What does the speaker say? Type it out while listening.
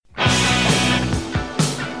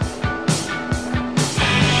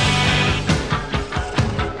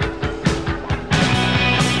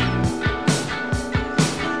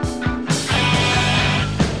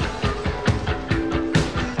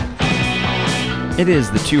It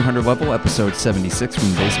is the 200 level, episode 76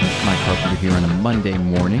 from the basement. Mike Carpenter here on a Monday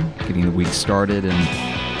morning, getting the week started,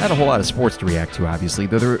 and not a whole lot of sports to react to, obviously,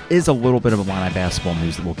 though there is a little bit of Illini basketball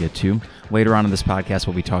news that we'll get to. Later on in this podcast,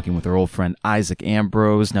 we'll be talking with our old friend Isaac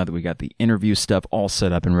Ambrose, now that we got the interview stuff all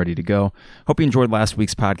set up and ready to go. Hope you enjoyed last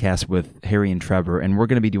week's podcast with Harry and Trevor, and we're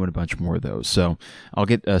going to be doing a bunch more of those, so I'll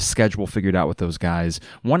get a schedule figured out with those guys.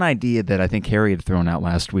 One idea that I think Harry had thrown out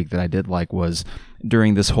last week that I did like was,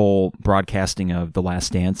 during this whole broadcasting of The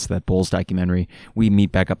Last Dance, that Bulls documentary, we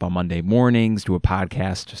meet back up on Monday mornings, do a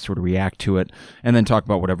podcast, just sort of react to it, and then talk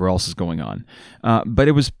about whatever else is going on. But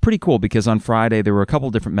it was pretty cool because on Friday, there were a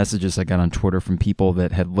couple different messages I got on Twitter from people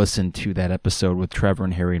that had listened to that episode with Trevor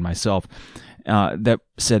and Harry and myself that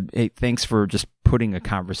said, hey, thanks for just putting a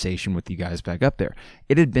conversation with you guys back up there.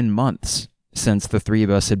 It had been months since the three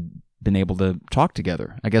of us had been able to talk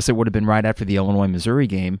together. I guess it would have been right after the Illinois-Missouri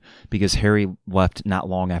game because Harry left not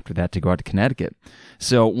long after that to go out to Connecticut.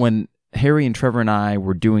 So when Harry and Trevor and I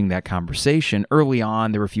were doing that conversation, early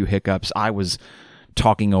on there were a few hiccups. I was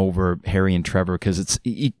talking over Harry and Trevor because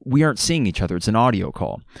we aren't seeing each other. It's an audio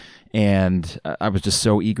call. And I was just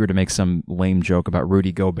so eager to make some lame joke about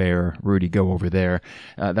Rudy Gobert, Rudy go over there,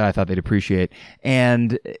 that I thought they'd appreciate.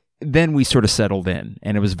 And then we sort of settled in,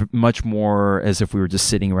 and it was much more as if we were just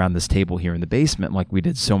sitting around this table here in the basement like we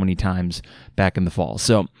did so many times back in the fall.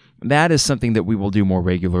 So that is something that we will do more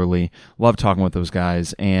regularly. Love talking with those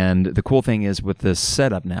guys, and the cool thing is with this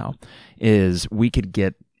setup now is we could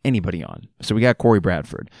get anybody on. So we got Corey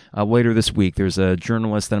Bradford. Later this week, there's a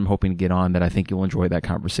journalist that I'm hoping to get on that I think you'll enjoy that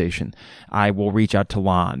conversation. I will reach out to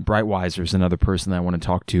Lon. Breitweiser is another person that I want to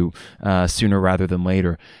talk to sooner rather than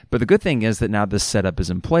later. But the good thing is that now this setup is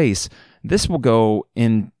in place, this will go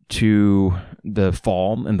into the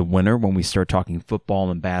fall and the winter when we start talking football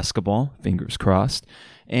and basketball, fingers crossed.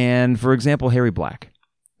 And for example, Harry Black,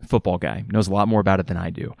 football guy, knows a lot more about it than I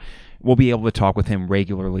do. We'll be able to talk with him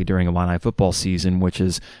regularly during Illini football season, which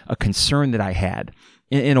is a concern that I had.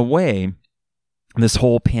 In a way, this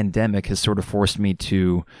whole pandemic has sort of forced me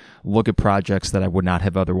to look at projects that I would not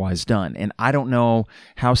have otherwise done. And I don't know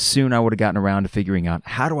how soon I would have gotten around to figuring out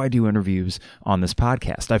how do I do interviews on this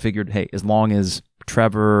podcast. I figured, hey, as long as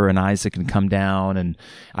Trevor and Isaac can come down and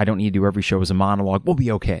I don't need to do every show as a monologue, we'll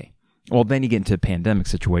be okay. Well, then you get into a pandemic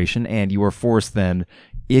situation and you are forced then,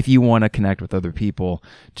 if you want to connect with other people,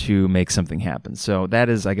 to make something happen. So that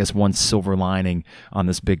is, I guess, one silver lining on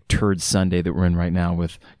this big turd Sunday that we're in right now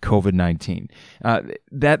with COVID-19.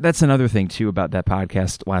 That's another thing, too, about that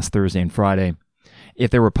podcast last Thursday and Friday. If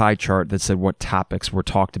there were a pie chart that said what topics were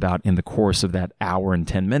talked about in the course of that hour and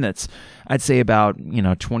 10 minutes, I'd say about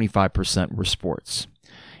 25% were sports.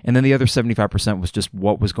 And then the other 75% was just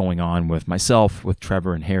what was going on with myself, with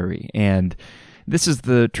Trevor and Harry. And this is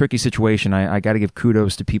the tricky situation. I got to give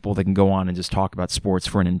kudos to people that can go on and just talk about sports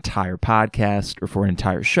for an entire podcast or for an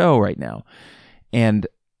entire show right now. And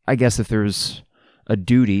I guess if there's a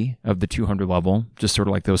duty of the 200 level, just sort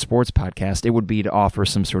of like those sports podcasts, it would be to offer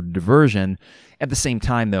some sort of diversion. At the same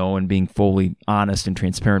time, though, and being fully honest and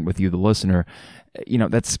transparent with you, the listener,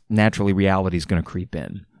 that's naturally reality is going to creep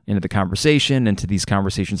into the conversation, into these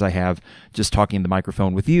conversations I have just talking in the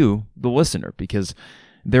microphone with you, the listener, because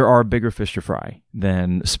there are bigger fish to fry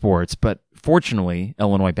than sports. But fortunately,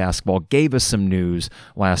 Illinois basketball gave us some news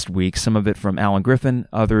last week, some of it from Alan Griffin,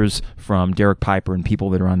 others from Derek Piper and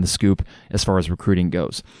people that are on the scoop as far as recruiting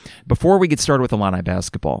goes. Before we get started with Illini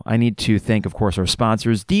basketball, I need to thank, of course, our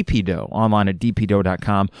sponsors, DP Dough, online at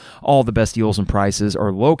dpdough.com. All the best deals and prices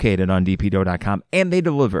are located on dpdough.com, and they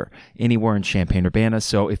deliver anywhere in Champaign-Urbana.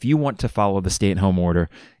 So if you want to follow the stay-at-home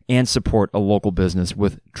order and support a local business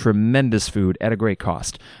with tremendous food at a great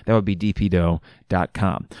cost, that would be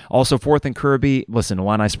dpdough.com. Also, 4th and Kirby, listen,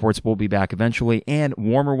 Illini Sports will be back eventually, and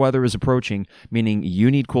warmer weather is approaching, meaning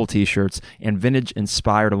you need cool t-shirts and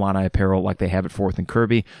vintage-inspired Illini apparel like they have at 4th and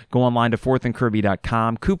Kirby. Go online to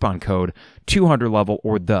 4thandkirby.com, coupon code 200level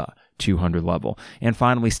or the 200 level. And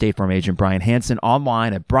finally, State Farm agent Brian Hansen,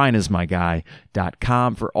 online at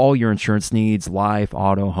brianismyguy.com for all your insurance needs, life,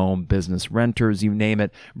 auto, home, business, renters, you name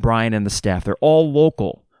it. Brian and the staff, they're all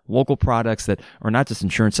local products that are not just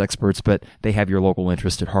insurance experts, but they have your local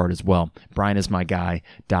interest at heart as well.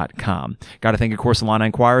 brianismyguy.com. Got to thank, of course, Illini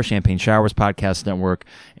Inquirer, Champagne Showers Podcast Network,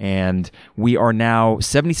 and we are now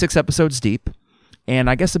 76 episodes deep, and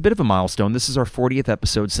I guess a bit of a milestone. This is our 40th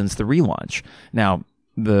episode since the relaunch. Now,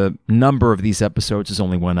 the number of these episodes has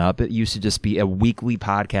only went up. It used to just be a weekly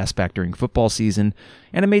podcast back during football season,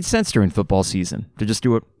 and it made sense during football season to just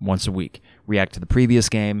do it once a week, react to the previous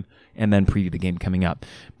game, and then preview the game coming up.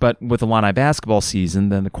 But with Illini basketball season,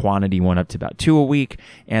 then the quantity went up to about 2 a week,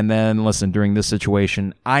 and then, listen, during this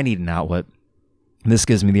situation, I need an outlet. This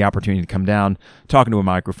gives me the opportunity to come down, talking to a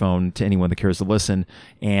microphone to anyone that cares to listen,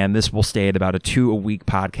 and this will stay at about a 2-a-week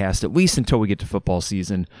podcast, at least until we get to football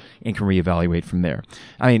season and can reevaluate from there.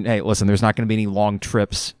 I mean, hey, listen, there's not going to be any long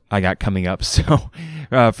trips I got coming up, so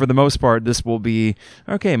for the most part, this will be,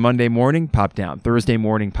 okay, Monday morning, pop down, Thursday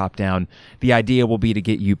morning, pop down. The idea will be to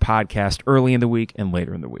get you podcast early in the week and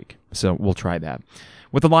later in the week, so we'll try that.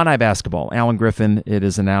 With Illini basketball, Alan Griffin, it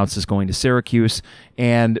is announced, is going to Syracuse.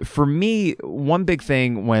 And for me, one big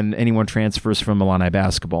thing when anyone transfers from Illini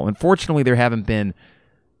basketball, unfortunately there haven't been,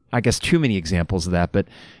 I guess, too many examples of that, but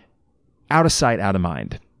out of sight, out of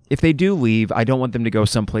mind. If they do leave, I don't want them to go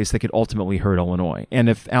someplace that could ultimately hurt Illinois. And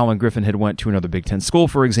if Alan Griffin had went to another Big Ten school,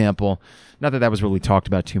 for example, not that that was really talked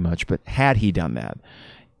about too much, but had he done that,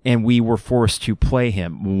 and we were forced to play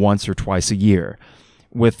him once or twice a year,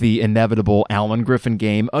 with the inevitable Alan Griffin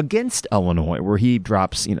game against Illinois, where he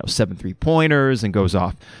drops, 7 3-pointers and goes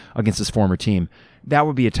off against his former team, that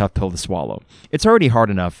would be a tough pill to swallow. It's already hard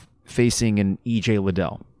enough facing an E.J.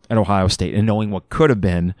 Liddell at Ohio State and knowing what could have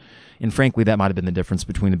been, and frankly, that might have been the difference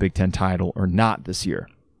between the Big Ten title or not this year.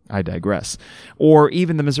 I digress. Or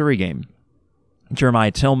even the Missouri game.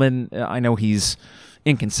 Jeremiah Tillman, I know he's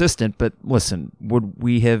inconsistent, but listen, would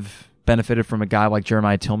we have benefited from a guy like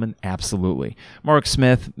Jeremiah Tillman? Absolutely. Mark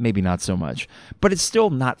Smith, maybe not so much. But it's still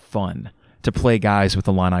not fun to play guys with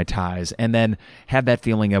Illini ties and then have that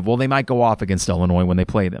feeling of, well, they might go off against Illinois when they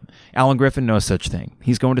play them. Alan Griffin, no such thing.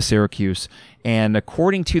 He's going to Syracuse, and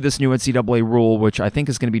according to this new NCAA rule, which I think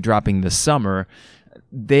is going to be dropping this summer,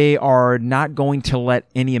 they are not going to let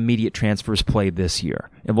any immediate transfers play this year.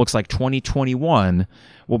 It looks like 2021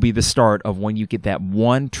 will be the start of when you get that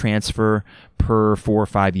one transfer per 4 or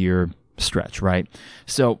 5 year stretch, right?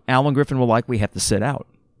 So Alan Griffin will likely have to sit out.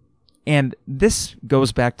 And this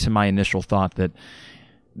goes back to my initial thought that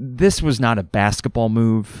this was not a basketball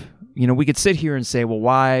move. We could sit here and say, well,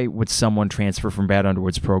 why would someone transfer from Brad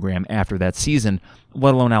Underwood's program after that season,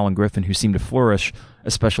 let alone Alan Griffin, who seemed to flourish,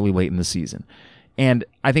 especially late in the season? And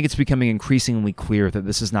I think it's becoming increasingly clear that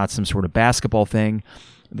this is not some sort of basketball thing.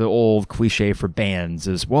 The old cliche for bands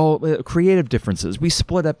is, well, creative differences. We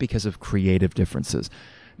split up because of creative differences.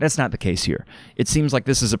 That's not the case here. It seems like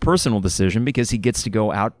this is a personal decision because he gets to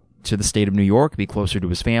go out to the state of New York, be closer to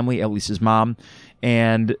his family, at least his mom,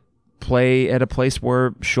 and play at a place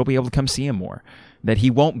where she'll be able to come see him more. That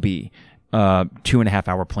he won't be a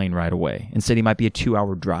 2.5-hour plane ride away. Instead, he might be a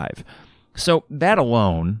 2-hour drive. So that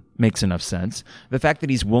alone makes enough sense. The fact that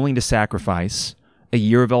he's willing to sacrifice a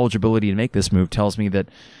year of eligibility to make this move tells me that,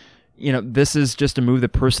 this is just a move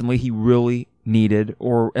that personally he really needed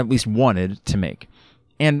or at least wanted to make.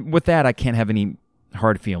 And with that, I can't have any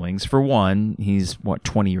hard feelings. For one, he's,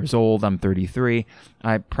 20 years old. I'm 33.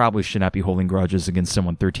 I probably should not be holding grudges against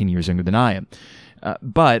someone 13 years younger than I am.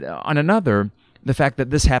 But on another, the fact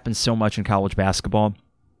that this happens so much in college basketball,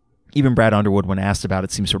 even Brad Underwood, when asked about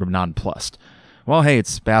it, seems sort of nonplussed. Well, hey,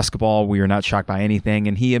 it's basketball. We are not shocked by anything.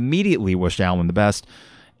 And he immediately wished Allen the best.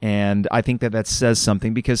 And I think that says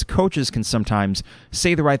something because coaches can sometimes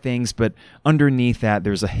say the right things, but underneath that,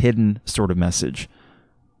 there's a hidden sort of message.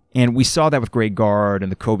 And we saw that with Greg Gard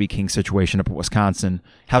and the Kobe King situation up at Wisconsin.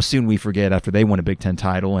 How soon we forget after they won a Big Ten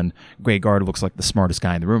title and Greg Gard looks like the smartest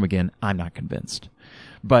guy in the room again. I'm not convinced.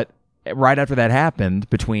 But right after that happened,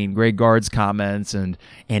 between Greg Gard's comments and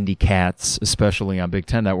Andy Katz, especially on Big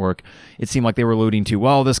Ten Network, it seemed like they were alluding to,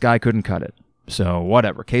 well, this guy couldn't cut it. So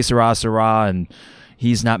whatever, que sera, sera, and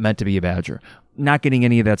he's not meant to be a Badger. Not getting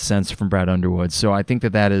any of that sense from Brad Underwood. So I think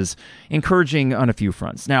that is encouraging on a few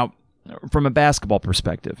fronts. Now, from a basketball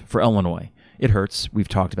perspective, for Illinois, it hurts. We've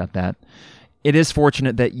talked about that. It is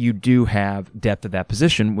fortunate that you do have depth at that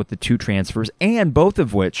position with the 2 transfers, and both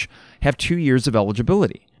of which have 2 years of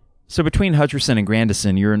eligibility. So between Hutcherson and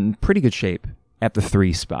Grandison, you're in pretty good shape at the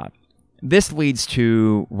 3 spot. This leads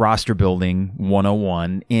to roster building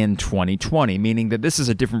 101 in 2020, meaning that this is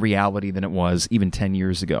a different reality than it was even 10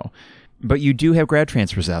 years ago. But you do have grad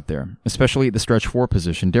transfers out there, especially at the stretch 4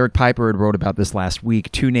 position. Derek Piper had wrote about this last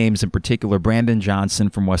week. 2 names in particular, Brandon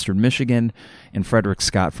Johnson from Western Michigan and Frederick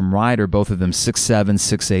Scott from Rider, both of them 6'7",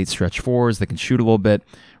 6'8", stretch 4s. They can shoot a little bit,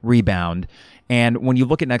 rebound. And when you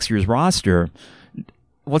look at next year's roster,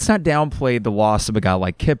 let's not downplay the loss of a guy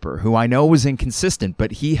like Kipper, who I know was inconsistent,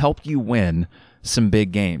 but he helped you win some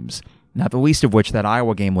big games, not the least of which that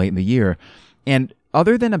Iowa game late in the year. And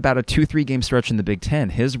other than about a 2-3 game stretch in the Big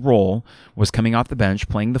Ten, his role was coming off the bench,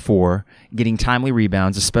 playing the 4, getting timely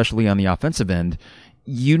rebounds, especially on the offensive end.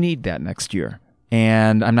 You need that next year.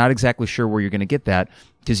 And I'm not exactly sure where you're going to get that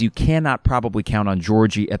because you cannot probably count on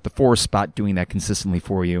Georgie at the 4 spot doing that consistently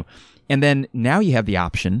for you. And then now you have the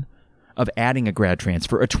option of adding a grad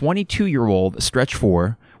transfer, a 22-year-old stretch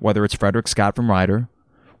four, whether it's Frederick Scott from Rider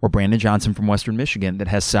or Brandon Johnson from Western Michigan, that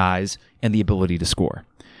has size and the ability to score.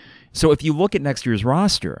 So if you look at next year's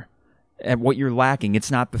roster, at what you're lacking,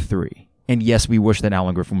 it's not the three. And yes, we wish that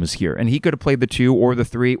Alan Griffin was here. And he could have played the two or the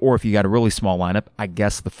three, or if you got a really small lineup, I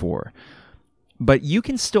guess the four. But you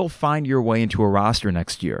can still find your way into a roster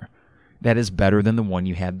next year that is better than the one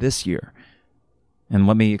you had this year. And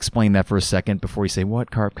let me explain that for a second before you say,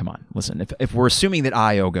 what, Carp? Come on. Listen, if we're assuming that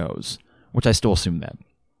Io goes, which I still assume that,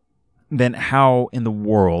 then how in the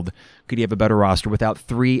world could you have a better roster without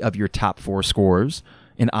three of your top four scorers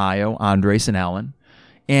in Io, Andres, and Allen?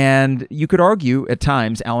 And you could argue at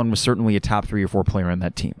times Allen was certainly a top 3 or 4 player on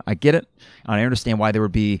that team. I get it. I understand why there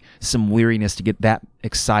would be some leeriness to get that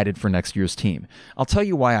excited for next year's team. I'll tell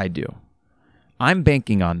you why I do. I'm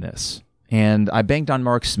banking on this, and I banked on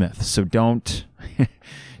Mark Smith, so don't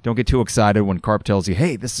get too excited when Carp tells you,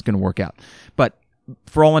 hey, this is going to work out. But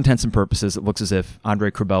for all intents and purposes, it looks as if Andre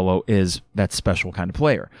Curbelo is that special kind of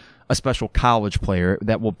player, a special college player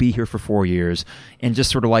that will be here for 4 years, and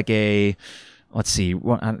just sort of like a... Let's see,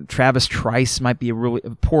 Travis Trice might be a really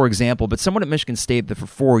poor example, but someone at Michigan State that for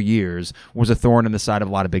 4 years was a thorn in the side of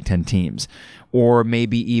a lot of Big Ten teams, or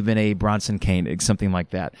maybe even a Bronson Koenig, something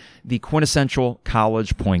like that. The quintessential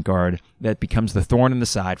college point guard that becomes the thorn in the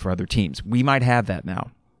side for other teams. We might have that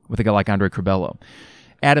now with a guy like Andre Curbelo.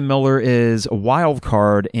 Adam Miller is a wild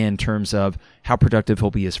card in terms of how productive he'll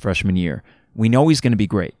be his freshman year. We know he's going to be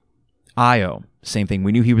great. Io, same thing.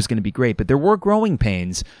 We knew he was going to be great, but there were growing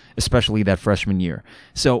pains, especially that freshman year.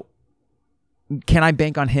 So can I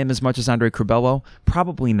bank on him as much as Andre Curbelo?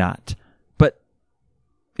 Probably not, but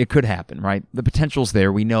it could happen, right? The potential's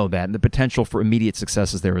there. We know that, and the potential for immediate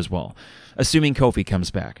success is there as well. Assuming Kofi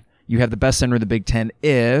comes back, you have the best center in the Big Ten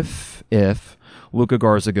if Luka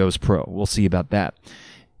Garza goes pro. We'll see about that.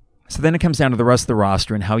 So then it comes down to the rest of the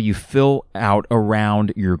roster and how you fill out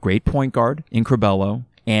around your great point guard in Curbelo,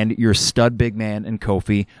 and your stud big man in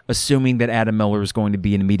Kofi, assuming that Adam Miller is going to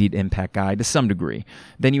be an immediate impact guy to some degree.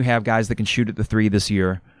 Then you have guys that can shoot at the three this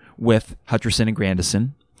year with Hutcherson and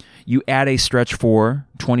Grandison. You add a stretch four,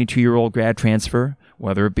 22-year-old grad transfer,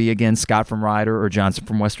 whether it be, again, Scott from Rider or Johnson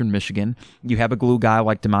from Western Michigan. You have a glue guy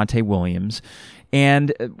like DeMonte Williams.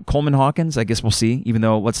 And Coleman Hawkins, I guess we'll see, even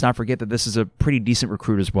though let's not forget that this is a pretty decent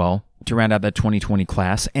recruit as well to round out that 2020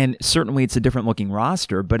 class. And certainly it's a different-looking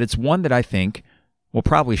roster, but it's one that I think will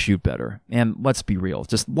probably shoot better. And let's be real.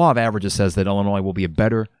 Just law of averages says that Illinois will be a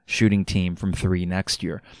better shooting team from three next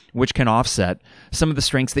year, which can offset some of the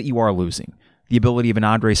strengths that you are losing. The ability of an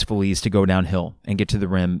Andres Feliz to go downhill and get to the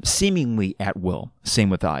rim seemingly at will. Same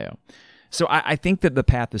with Io. So I think that the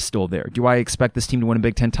path is still there. Do I expect this team to win a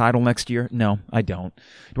Big Ten title next year? No, I don't.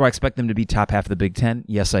 Do I expect them to be top half of the Big Ten?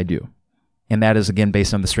 Yes, I do. And that is, again,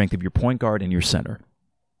 based on the strength of your point guard and your center.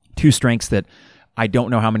 Two strengths that I don't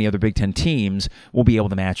know how many other Big Ten teams will be able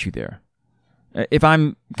to match you there. If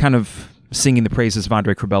I'm kind of singing the praises of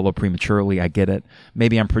Andre Curbelo prematurely, I get it.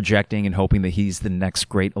 Maybe I'm projecting and hoping that he's the next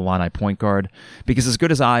great Illini point guard, because as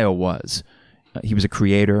good as Io was, he was a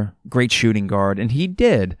creator, great shooting guard, and he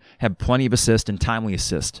did have plenty of assist and timely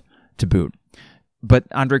assist to boot. But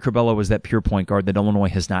Andre Curbelo was that pure point guard that Illinois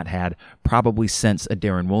has not had probably since a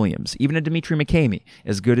Darren Williams. Even a Dimitri McCamey,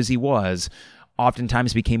 as good as he was,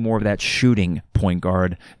 oftentimes became more of that shooting point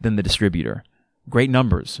guard than the distributor. Great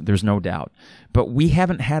numbers, there's no doubt. But we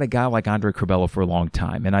haven't had a guy like Andre Curbelo for a long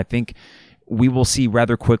time, and I think we will see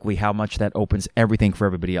rather quickly how much that opens everything for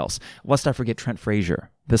everybody else. Lest I forget Trent Frazier.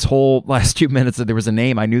 This whole last 2 minutes that there was a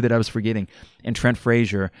name I knew that I was forgetting, and Trent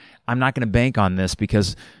Frazier, I'm not going to bank on this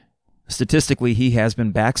because statistically he has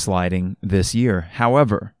been backsliding this year.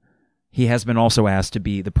 However, he has been also asked to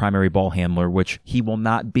be the primary ball handler, which he will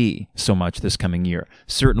not be so much this coming year.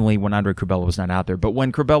 Certainly when Andre Curbelo was not out there. But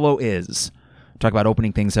when Curbelo is, talk about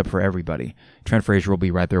opening things up for everybody, Trent Frazier will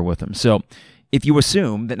be right there with him. So if you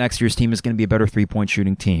assume that next year's team is going to be a better three-point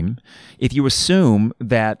shooting team, if you assume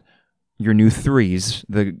that your new threes,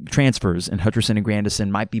 the transfers, and Hutcherson and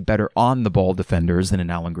Grandison might be better on the ball defenders than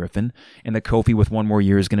an Alan Griffin, and that Kofi with one more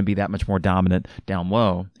year is going to be that much more dominant down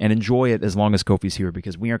low, and enjoy it as long as Kofi's here,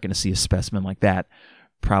 because we aren't going to see a specimen like that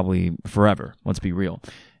probably forever, let's be real,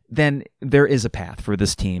 then there is a path for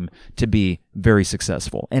this team to be very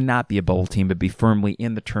successful and not be a bubble team, but be firmly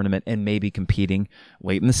in the tournament and maybe competing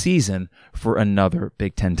late in the season for another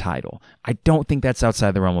Big Ten title. I don't think that's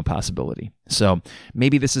outside the realm of possibility. So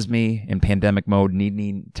maybe this is me in pandemic mode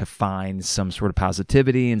needing to find some sort of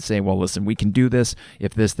positivity and say, well, listen, we can do this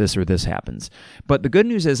if this, or this happens. But the good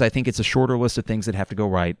news is I think it's a shorter list of things that have to go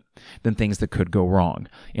right than things that could go wrong.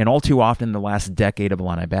 And all too often in the last decade of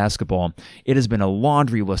Illini basketball, it has been a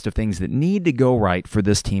laundry list of things that need to go right for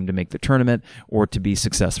this team to make the tournament or to be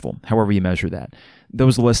successful, however you measure that.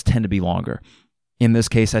 Those lists tend to be longer. In this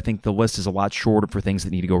case, I think the list is a lot shorter for things that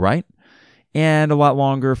need to go right and a lot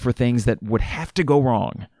longer for things that would have to go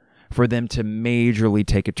wrong for them to majorly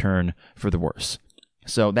take a turn for the worse.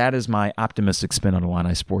 So that is my optimistic spin on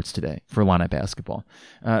Illini sports today for Illini basketball.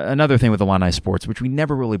 Another thing with Illini sports, which we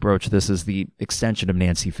never really broached this, is the extension of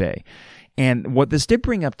Nancy Fahey. And what this did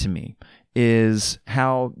bring up to me is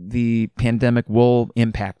how the pandemic will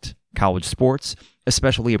impact college sports,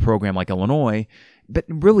 especially a program like Illinois, but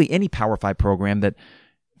really any Power 5 program that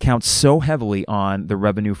counts so heavily on the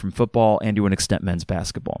revenue from football and to an extent men's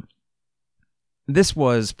basketball. This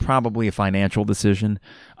was probably a financial decision.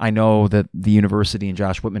 I know that the university and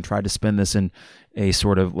Josh Whitman tried to spin this in a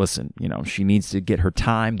sort of, listen, she needs to get her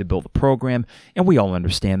time to build a program, and we all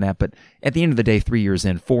understand that. But at the end of the day, 3 years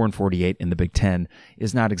in, 4-48 in the Big Ten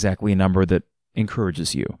is not exactly a number that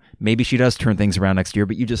encourages you. Maybe she does turn things around next year,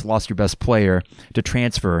 but you just lost your best player to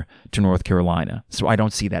transfer to North Carolina. So I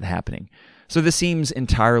don't see that happening. So this seems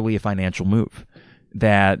entirely a financial move.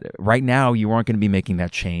 That right now you aren't going to be making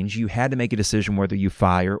that change. You had to make a decision whether you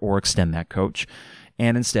fire or extend that coach,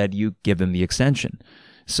 and instead you give them the extension.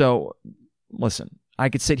 So listen, I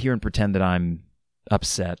could sit here and pretend that I'm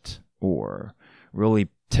upset or really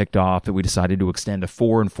ticked off that we decided to extend a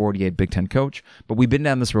 4-48 Big Ten coach, but we've been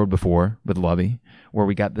down this road before with Lovie, where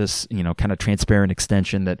we got this, kind of transparent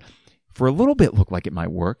extension that for a little bit looked like it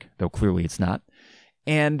might work, though clearly it's not.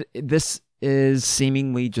 And this is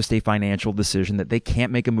seemingly just a financial decision that they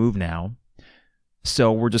can't make a move now,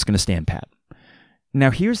 so we're just going to stand pat. Now,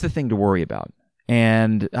 here's the thing to worry about.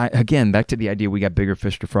 And again, back to the idea we got bigger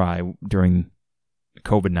fish to fry during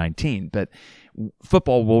COVID-19, but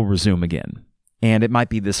football will resume again. And it might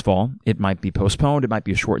be this fall. It might be postponed. It might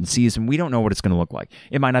be a shortened season. We don't know what it's going to look like.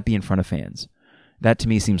 It might not be in front of fans. That, to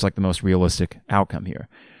me, seems like the most realistic outcome here.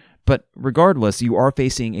 But regardless, you are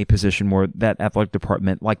facing a position where that athletic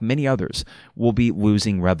department, like many others, will be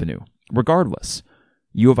losing revenue. Regardless,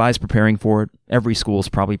 U of I is preparing for it. Every school is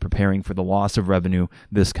probably preparing for the loss of revenue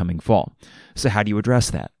this coming fall. So how do you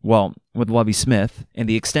address that? Well, with Lovie Smith and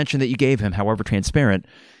the extension that you gave him, however transparent,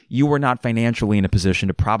 you were not financially in a position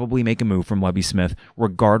to probably make a move from Lovie Smith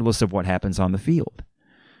regardless of what happens on the field.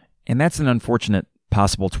 And that's an unfortunate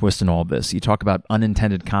possible twist in all of this. You talk about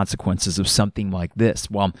unintended consequences of something like this.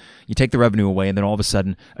 Well, you take the revenue away, and then all of a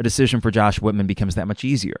sudden, a decision for Josh Whitman becomes that much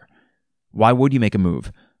easier. Why would you make a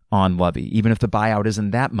move on Lovie? Even if the buyout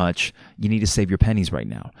isn't that much, you need to save your pennies right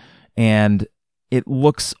now. And it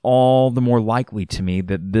looks all the more likely to me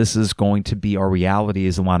that this is going to be our reality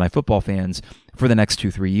as Illini football fans for the next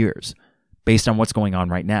 2-3 years, based on what's going on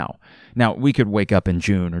right now. Now, we could wake up in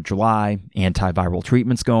June or July, antiviral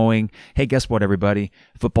treatments going. Hey, guess what, everybody?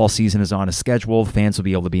 Football season is on a schedule. Fans will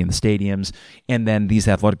be able to be in the stadiums. And then these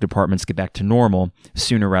athletic departments get back to normal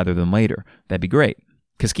sooner rather than later. That'd be great.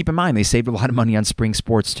 Because keep in mind, they saved a lot of money on spring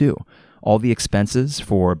sports too. All the expenses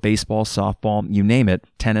for baseball, softball, you name it,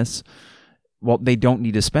 tennis, well, they don't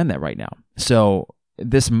need to spend that right now. So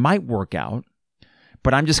this might work out.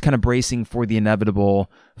 But I'm just kind of bracing for the inevitable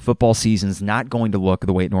football season's not going to look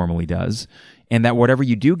the way it normally does, and that whatever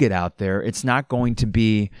you do get out there, it's not going to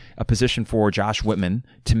be a position for Josh Whitman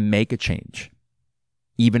to make a change,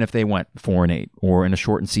 even if they went 4-8 or in a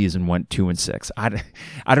shortened season went 2-6. I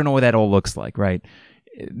don't know what that all looks like, right?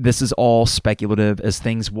 This is all speculative, as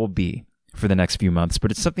things will be for the next few months, but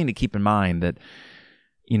it's something to keep in mind that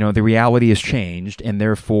the reality has changed, and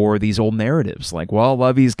therefore these old narratives like, well,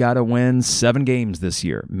 Lovie's got to win 7 games this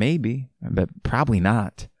year. Maybe, but probably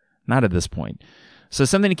not. Not at this point. So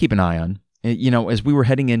something to keep an eye on. As we were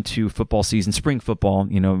heading into football season, spring football,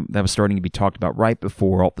 that was starting to be talked about right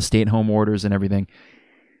before all the stay-at-home orders and everything.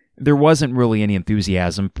 There wasn't really any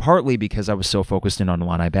enthusiasm, partly because I was so focused in on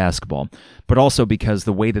Illini basketball, but also because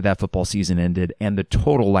the way that football season ended and the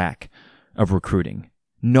total lack of recruiting,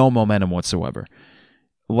 no momentum whatsoever,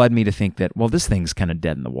 led me to think that, well, this thing's kind of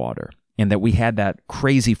dead in the water, and that we had that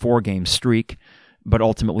crazy 4-game streak, but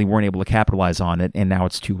ultimately weren't able to capitalize on it, and now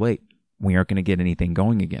it's too late. We aren't going to get anything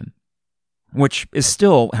going again, which is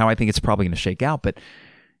still how I think it's probably going to shake out, but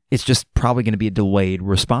it's just probably going to be a delayed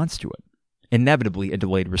response to it. inevitably a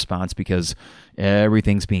delayed response because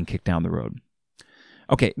everything's being kicked down the road.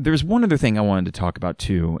 Okay, there's one other thing I wanted to talk about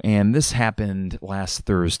too, and this happened last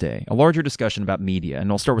Thursday. A larger discussion about media,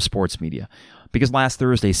 and I'll start with sports media. Because last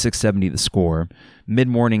Thursday, 670 The Score,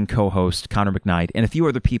 mid-morning co-host Connor McKnight, and a few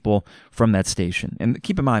other people from that station. And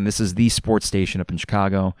keep in mind, this is the sports station up in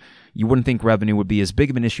Chicago. You wouldn't think revenue would be as big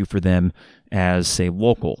of an issue for them as, say,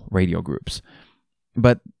 local radio groups.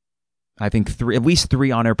 But I think at least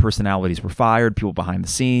three on-air personalities were fired, people behind the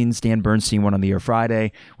scenes. Dan Bernstein went on the air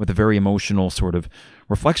Friday with a very emotional sort of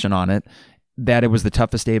reflection on it, that it was the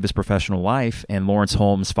toughest day of his professional life, and Lawrence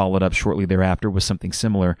Holmes followed up shortly thereafter with something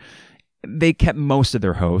similar. They kept most of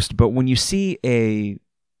their host, but when you see a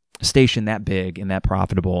station that big and that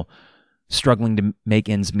profitable struggling to make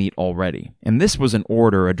ends meet already, and this was an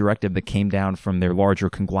order, a directive that came down from their larger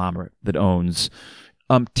conglomerate that owns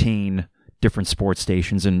umpteen different sports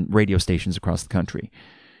stations and radio stations across the country,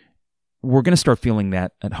 we're going to start feeling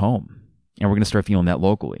that at home, and we're going to start feeling that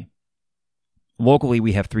locally. Locally,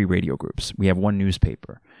 we have 3 radio groups. We have 1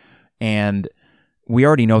 newspaper. And we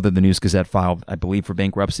already know that the News Gazette filed, I believe, for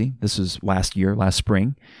bankruptcy. This was last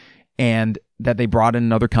spring. And that they brought in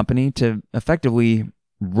another company to effectively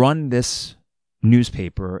run this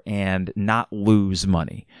newspaper and not lose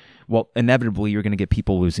money. Well, inevitably, you're going to get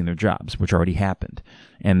people losing their jobs, which already happened.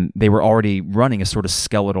 And they were already running a sort of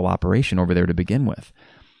skeletal operation over there to begin with.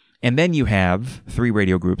 And then you have 3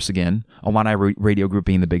 radio groups again, Illini Radio Group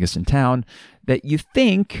being the biggest in town, that you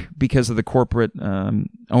think, because of the corporate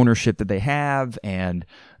ownership that they have and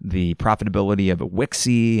the profitability of a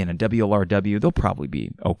Wixie and a WLRW, they'll probably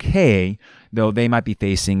be okay, though they might be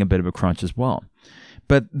facing a bit of a crunch as well.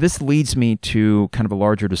 But this leads me to kind of a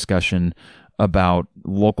larger discussion about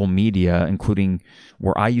local media, including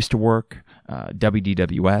where I used to work,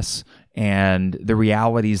 WDWS, and the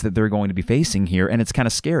realities that they're going to be facing here. And it's kind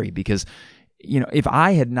of scary because, if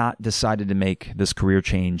I had not decided to make this career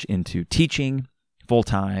change into teaching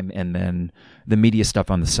full-time and then the media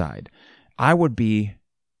stuff on the side, I would be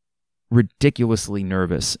ridiculously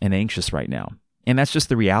nervous and anxious right now. And that's just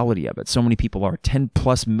the reality of it. So many people are. 10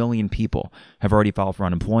 plus million people have already filed for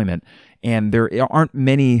unemployment, and there aren't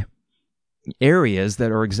many areas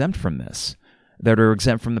that are exempt from this, that are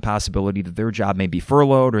exempt from the possibility that their job may be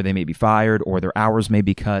furloughed, or they may be fired, or their hours may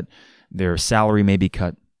be cut, their salary may be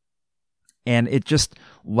cut. And it just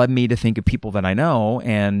led me to think of people that I know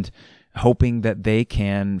and hoping that they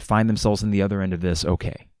can find themselves in the other end of this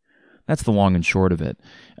okay. That's the long and short of it.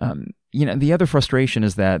 The other frustration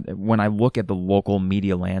is that when I look at the local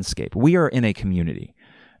media landscape, we are in a community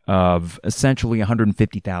of essentially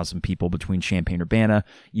 150,000 people between Champaign-Urbana.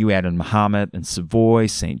 You add in Mahomet and Savoy,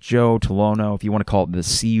 St. Joe, Tolono, if you want to call it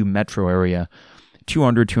the CU metro area,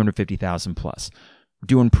 250,000 plus.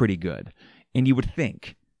 Doing pretty good. And you would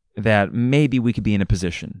think that maybe we could be in a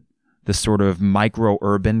position, this sort of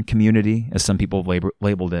micro-urban community, as some people have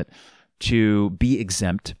labeled it, to be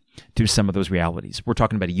exempt to some of those realities. We're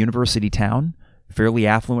talking about a university town, fairly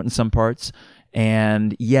affluent in some parts,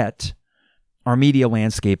 and yet our media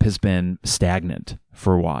landscape has been stagnant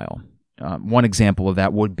for a while. One example of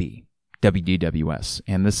that would be WDWS.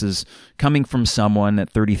 And this is coming from someone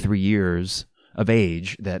at 33 years of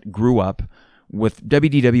age that grew up with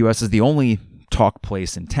WDWS as the only talk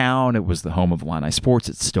place in town. It was the home of Illini Sports.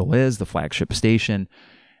 It still is, the flagship station.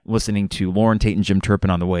 Listening to Lauren Tate and Jim Turpin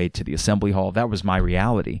on the way to the Assembly Hall, that was my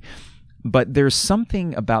reality. But there's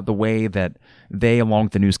something about the way that they, along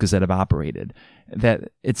with the News Gazette, have operated,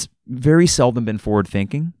 that it's very seldom been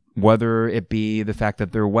forward-thinking, whether it be the fact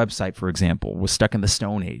that their website, for example, was stuck in the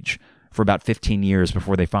Stone Age for about 15 years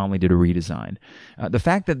before they finally did a redesign. The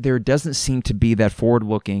fact that there doesn't seem to be that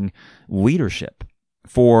forward-looking leadership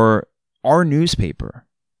for our newspaper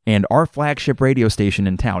and our flagship radio station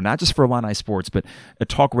in town, not just for Illini Sports, but a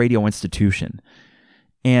talk radio institution.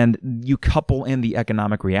 And you couple in the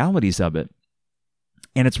economic realities of it,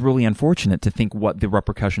 and it's really unfortunate to think what the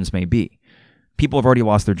repercussions may be. People have already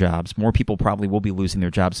lost their jobs. More people probably will be losing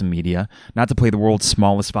their jobs in media. Not to play the world's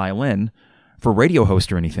smallest violin for radio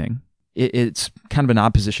host or anything. It's kind of an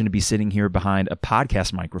odd position to be sitting here behind a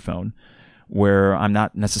podcast microphone where I'm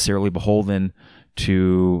not necessarily beholden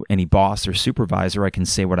to any boss or supervisor. I can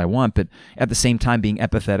say what I want, but at the same time being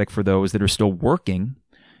empathetic for those that are still working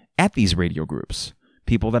at these radio groups.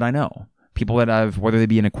 People that I know, people that I've, whether they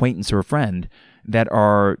be an acquaintance or a friend, that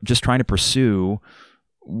are just trying to pursue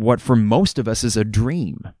what for most of us is a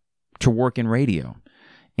dream, to work in radio.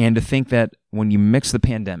 And to think that when you mix the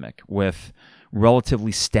pandemic with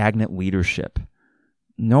relatively stagnant leadership,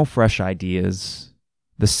 no fresh ideas,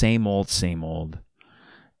 the same old,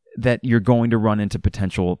 that you're going to run into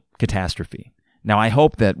potential catastrophe. Now, I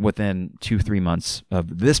hope that within 2-3 months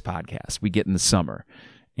of this podcast, we get in the summer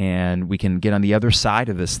and we can get on the other side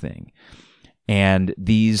of this thing. And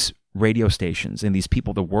these radio stations and these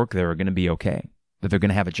people that work there are going to be okay, that they're going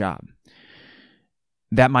to have a job.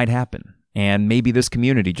 That might happen. And maybe this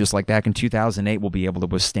community, just like back in 2008, will be able to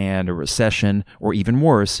withstand a recession or even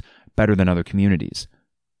worse, better than other communities.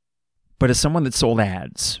 But as someone that sold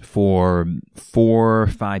ads for 4 or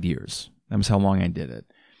 5 years, that was how long I did it.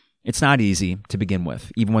 It's not easy to begin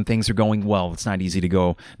with. Even when things are going well, it's not easy to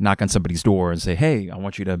go knock on somebody's door and say, hey, I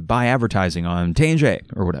want you to buy advertising on T&J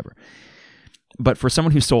or whatever. But for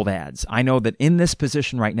someone who sold ads, I know that in this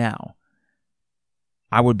position right now,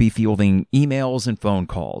 I would be fielding emails and phone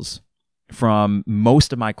calls from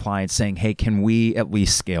most of my clients saying, hey, can we at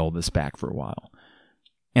least scale this back for a while?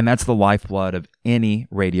 And that's the lifeblood of any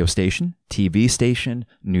radio station, TV station,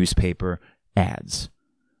 newspaper, ads.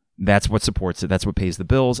 That's what supports it. That's what pays the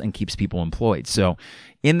bills and keeps people employed. So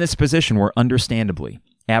in this position where understandably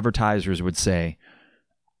advertisers would say,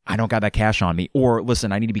 I don't got that cash on me, or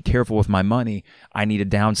listen, I need to be careful with my money. I need to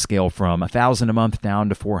downscale from $1,000 a month down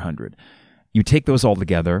to $400. You take those all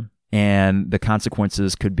together and the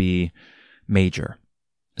consequences could be major.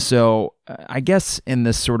 So I guess in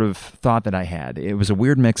this sort of thought that I had, it was a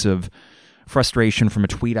weird mix of frustration from a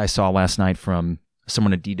tweet I saw last night from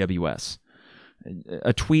someone at DWS.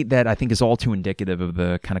 A tweet that I think is all too indicative of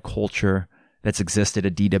the kind of culture that's existed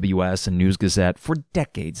at DWS and News Gazette for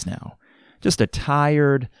decades now. Just a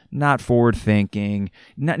tired, not forward-thinking,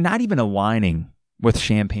 not even aligning with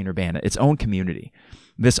Champaign-Urbana, its own community,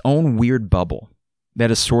 this own weird bubble that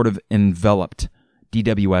has sort of enveloped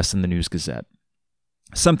DWS and the News Gazette.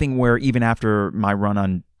 Something where even after my run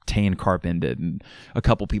on Tay and Carp ended, and a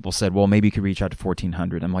couple people said, well, maybe you could reach out to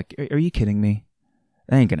 1,400. I'm like, are you kidding me?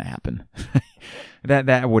 That ain't going to happen.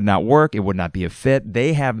 That would not work. It would not be a fit.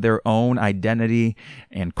 They have their own identity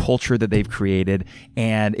and culture that they've created,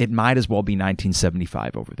 and it might as well be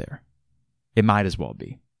 1975 over there. It might as well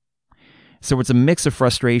be. So it's a mix of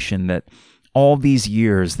frustration that all these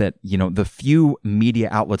years that, the few media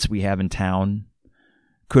outlets we have in town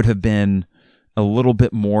could have been a little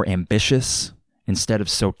bit more ambitious instead of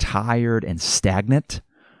so tired and stagnant.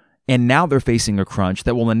 And now they're facing a crunch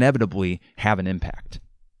that will inevitably have an impact,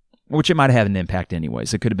 which it might have an impact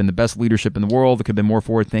anyways. It could have been the best leadership in the world. It could have been more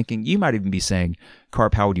forward thinking. You might even be saying,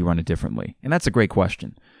 Carp, how would you run it differently? And that's a great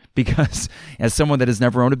question, because as someone that has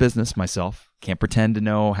never owned a business myself, can't pretend to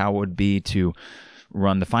know how it would be to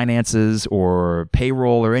run the finances or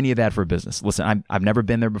payroll or any of that for a business. Listen, I've never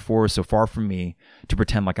been there before, so far from me to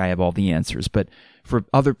pretend like I have all the answers. But for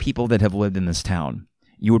other people that have lived in this town,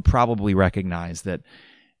 you would probably recognize that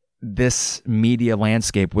this media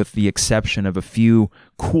landscape, with the exception of a few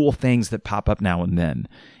cool things that pop up now and then,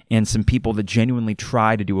 and some people that genuinely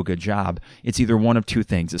try to do a good job, it's either one of two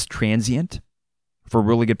things. It's transient for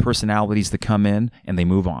really good personalities that come in and they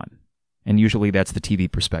move on. And usually that's the TV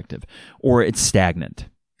perspective. Or it's stagnant,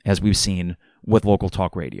 as we've seen with local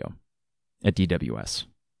talk radio at DWS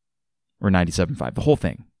or 97.5, the whole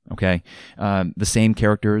thing, okay? The same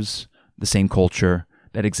characters, the same culture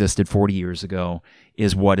that existed 40 years ago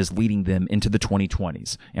is what is leading them into the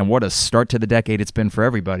 2020s. And what a start to the decade it's been for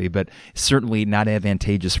everybody, but certainly not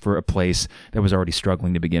advantageous for a place that was already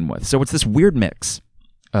struggling to begin with. So it's this weird mix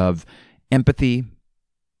of empathy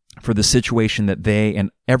for the situation that they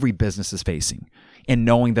and every business is facing, and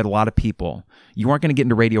knowing that a lot of people, you aren't going to get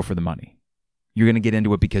into radio for the money. You're going to get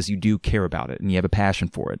into it because you do care about it and you have a passion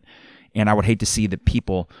for it. And I would hate to see that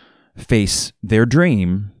people face their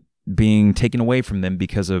dream being taken away from them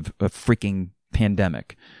because of a freaking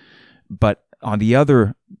pandemic. But on the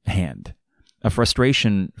other hand, a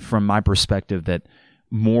frustration from my perspective that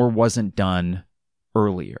more wasn't done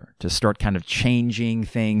earlier to start kind of changing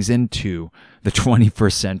things into the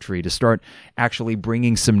 21st century, to start actually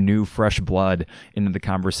bringing some new, fresh blood into the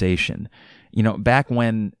conversation. Back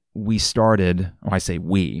when we started, or I say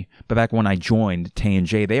we, but back when I joined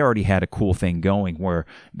T&J, they already had a cool thing going where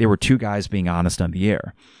there were two guys being honest on the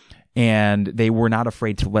air. And they were not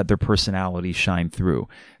afraid to let their personality shine through.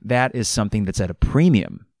 That is something that's at a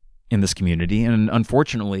premium in this community. And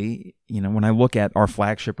unfortunately, when I look at our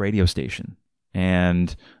flagship radio station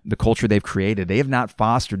and the culture they've created, they have not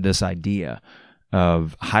fostered this idea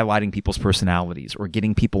of highlighting people's personalities or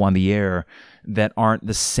getting people on the air that aren't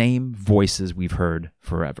the same voices we've heard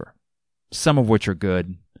forever. Some of which are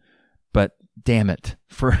good, but damn it,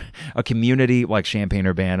 for a community like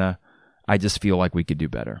Champaign-Urbana, I just feel like we could do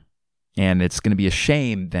better. And it's going to be a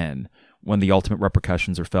shame then when the ultimate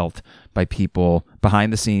repercussions are felt by people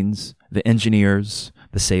behind the scenes, the engineers,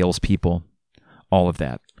 the salespeople, all of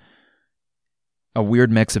that. a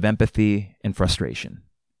weird mix of empathy and frustration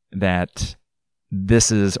that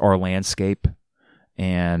this is our landscape,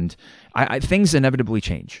 and things inevitably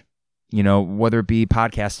change. Whether it be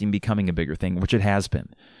podcasting becoming a bigger thing, which it has been.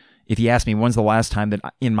 If you ask me, when's the last time that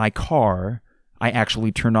in my car I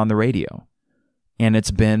actually turned on the radio? And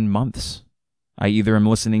it's been months. I either am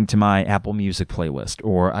listening to my Apple Music playlist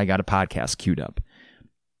or I got a podcast queued up.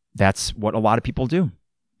 That's what a lot of people do.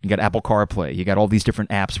 You got Apple CarPlay. You got all these different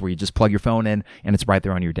apps where you just plug your phone in and it's right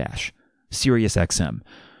there on your dash. Sirius XM.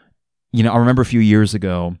 I remember a few years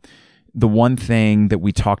ago, the one thing that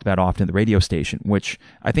we talked about often at the radio station, which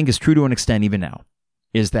I think is true to an extent even now,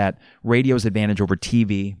 is that radio's advantage over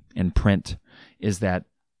TV and print is that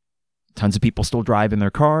tons of people still drive in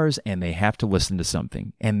their cars and they have to listen to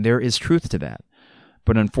something. And there is truth to that.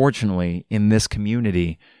 But unfortunately, in this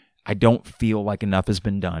community, I don't feel like enough has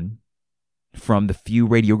been done from the few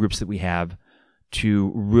radio groups that we have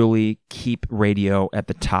to really keep radio at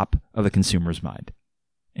the top of the consumer's mind.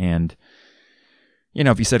 And,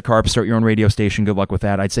 if you said, Carp, start your own radio station, good luck with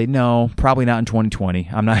that, I'd say no, probably not in 2020.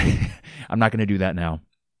 I'm not going to do that now.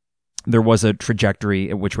 There was a trajectory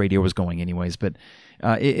at which radio was going anyways, but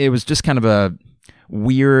it was just kind of a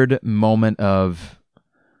weird moment of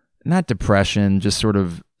not depression, just sort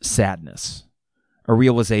of sadness, a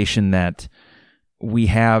realization that we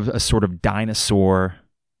have a sort of dinosaur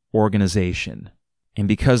organization, and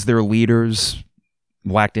because their leaders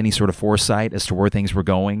lacked any sort of foresight as to where things were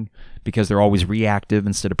going, because they're always reactive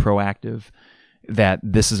instead of proactive, that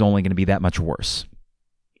this is only going to be that much worse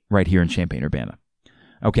right here in Champaign-Urbana.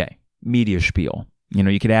 Okay, media spiel.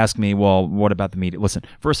 You could ask me, well, what about the media? Listen,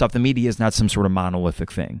 first off, the media is not some sort of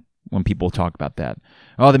monolithic thing when people talk about that.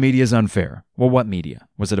 Oh, the media is unfair. Well, what media?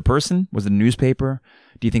 Was it a person? Was it a newspaper?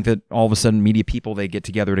 Do you think that all of a sudden media people, they get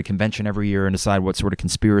together at a convention every year and decide what sort of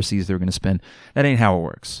conspiracies they're going to spin? That ain't how it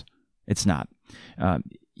works. It's not.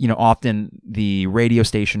 Often the radio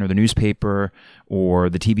station or the newspaper or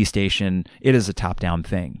the TV station, it is a top-down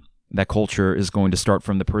thing. That culture is going to start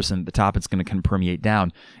from the person at the top. It's going to kind of permeate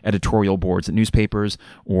down editorial boards at newspapers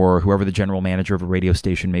or whoever the general manager of a radio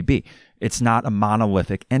station may be. It's not a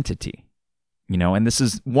monolithic entity, and this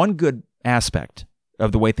is one good aspect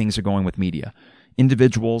of the way things are going with media.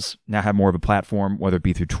 Individuals now have more of a platform, whether it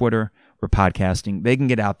be through Twitter or podcasting. They can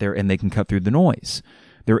get out there and they can cut through the noise.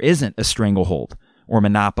 There isn't a stranglehold or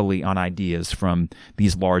monopoly on ideas from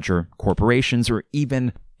these larger corporations, or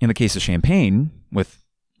even in the case of Champaign with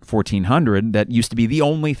 1400, that used to be the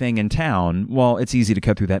only thing in town. Well, it's easy to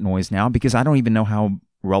cut through that noise now because I don't even know how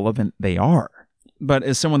relevant they are. But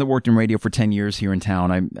as someone that worked in radio for 10 years here in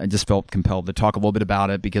town, I just felt compelled to talk a little bit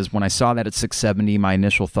about it, because when I saw that at 670, my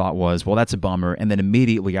initial thought was, well, that's a bummer. And then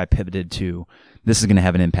immediately I pivoted to, this is going to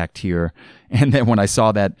have an impact here. And then when I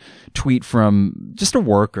saw that tweet from just a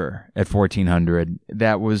worker at 1400,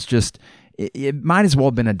 that was just, it might as well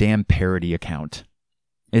have been a damn parody account.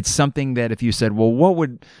 It's something that if you said, well, what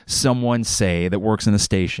would someone say that works in a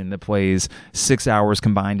station that plays 6 hours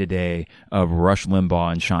combined a day of Rush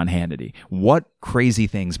Limbaugh and Sean Hannity? What crazy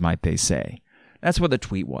things might they say? That's what the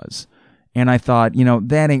tweet was. And I thought,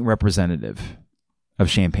 that ain't representative of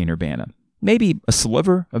Champaign-Urbana. Maybe a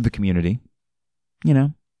sliver of the community,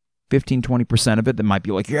 15, 20% of it that might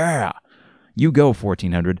be like, yeah, you go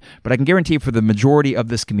 1400. But I can guarantee for the majority of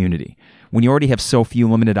this community, when you already have so few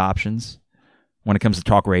limited options when it comes to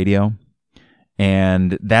talk radio,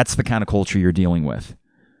 and that's the kind of culture you're dealing with.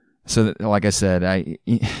 So, like I said,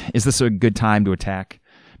 is this a good time to attack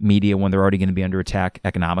media when they're already going to be under attack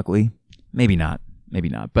economically? Maybe not,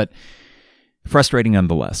 but frustrating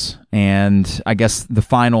nonetheless. And I guess the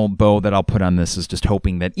final bow that I'll put on this is just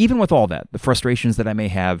hoping that even with all that, the frustrations that I may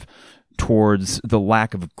have towards the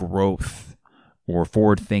lack of growth or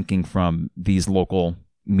forward thinking from these local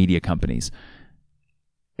media companies,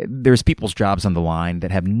 there's people's jobs on the line that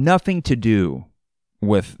have nothing to do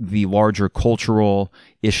with the larger cultural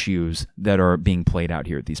issues that are being played out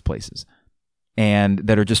here at these places, and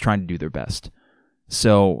that are just trying to do their best.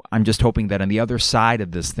 So I'm just hoping that on the other side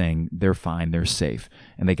of this thing, they're fine, they're safe,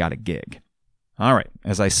 and they got a gig. All right,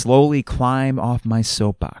 as I slowly climb off my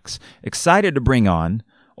soapbox, excited to bring on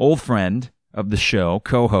old friend of the show,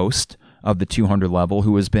 co-host of the 200 level,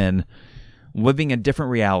 who has been living a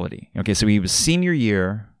different reality. Okay, so he was senior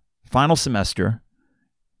year, final semester,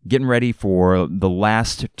 getting ready for the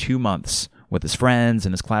last 2 months with his friends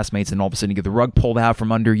and his classmates, and all of a sudden you get the rug pulled out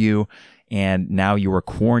from under you, and now you are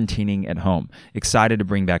quarantining at home. Excited to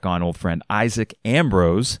bring back on old friend Isaac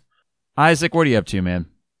Ambrose. Isaac, what are you up to, man?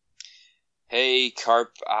 Hey,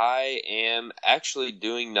 Carp, I am actually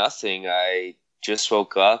doing nothing. I just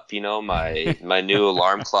woke up. My new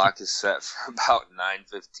alarm clock is set for about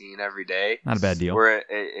 9:15 every day. Not a bad deal. Where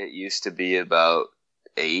it used to be about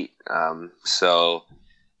 8. So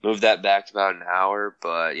moved that back to about an hour.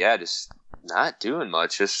 But yeah, just not doing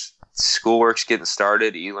much. Just schoolwork's getting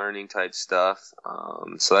started, e-learning type stuff.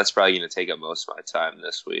 So that's probably going to take up most of my time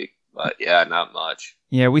this week. But yeah, not much.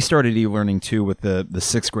 Yeah, we started e-learning too with the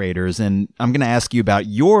 6th graders, and I'm going to ask you about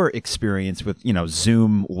your experience with,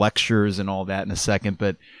 Zoom lectures and all that in a second.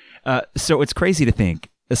 But so it's crazy to think,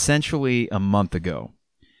 essentially a month ago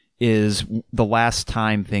is the last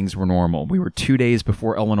time things were normal. We were 2 days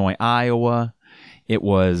before Illinois, Iowa. It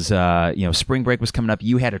was, spring break was coming up.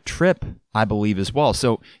 You had a trip, I believe, as well.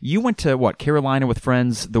 So you went to, Carolina with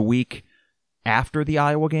friends the week after the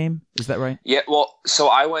Iowa game? Is that right? Yeah, well, so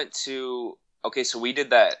I went to so we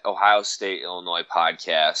did that Ohio State Illinois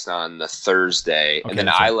podcast on the Thursday, and then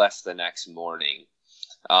I left the next morning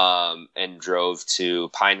and drove to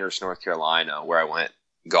Pinehurst, North Carolina, where I went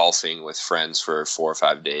golfing with friends for 4 or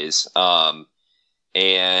 5 days.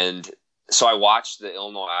 And so I watched the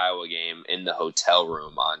Illinois-Iowa game in the hotel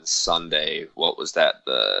room on Sunday. What was that?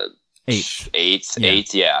 The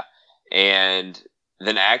 8th, yeah. And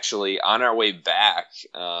then actually on our way back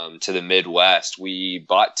to the Midwest, we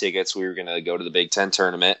bought tickets. We were going to go to the Big Ten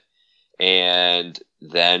tournament. And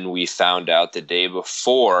then we found out the day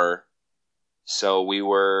before. So we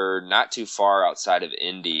were not too far outside of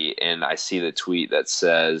Indy. And I see the tweet that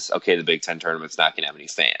says, okay, the Big Ten tournament's not going to have any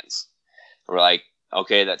fans. And we're like,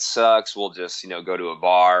 okay, that sucks. We'll just, go to a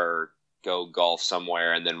bar or go golf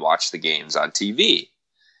somewhere and then watch the games on TV.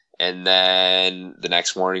 And then the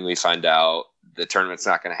next morning we find out the tournament's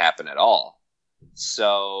not going to happen at all.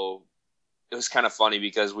 So it was kind of funny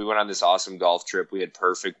because we went on this awesome golf trip. We had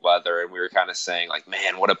perfect weather, and we were kind of saying, like,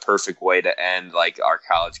 man, what a perfect way to end our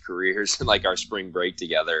college careers and our spring break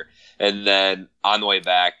together. And then on the way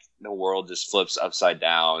back, the world just flips upside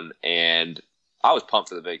down. And I was pumped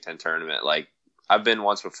for the Big Ten tournament. I've been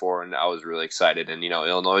once before, and I was really excited. And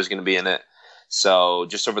Illinois is going to be in it. So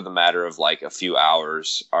just over the matter of a few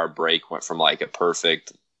hours, our break went from a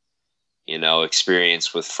perfect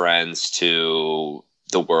experience with friends to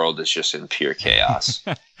the world is just in pure chaos.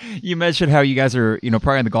 You mentioned how you guys are,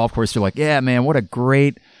 probably on the golf course. You're like, yeah, man, what a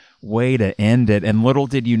great way to end it. And little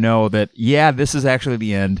did you know that, yeah, this is actually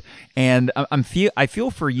the end. And I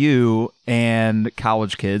feel for you and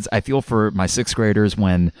college kids. I feel for my 6th graders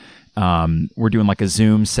when we're doing a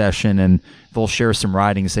Zoom session and they'll share some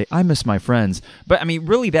writing and say, I miss my friends. But I mean,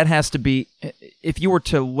 really, that has to be, if you were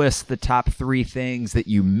to list the top 3 things that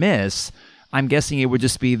you miss, I'm guessing it would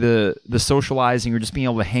just be the socializing or just being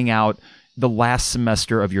able to hang out the last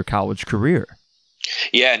semester of your college career.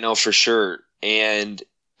 Yeah, no, for sure. And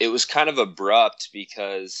it was kind of abrupt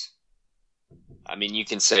because, I mean, you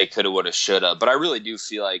can say coulda, woulda, shoulda, but I really do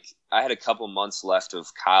feel like I had a couple months left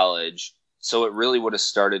of college. So it really would have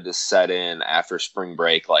started to set in after spring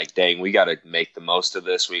break. Dang, we got to make the most of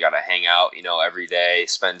this. We got to hang out, every day,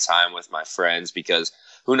 spend time with my friends, because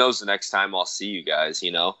who knows the next time I'll see you guys,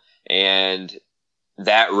 And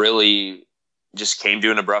that really just came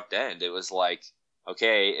to an abrupt end. It was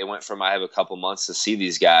okay, it went from I have a couple months to see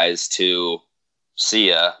these guys to see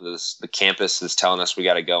ya. The campus is telling us we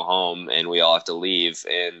got to go home and we all have to leave.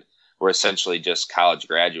 And we're essentially just college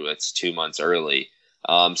graduates 2 months early.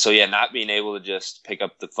 So yeah, not being able to just pick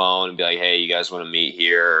up the phone and be like, hey, you guys want to meet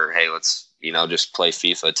here? Or hey, let's, just play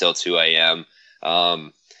FIFA till 2 a.m.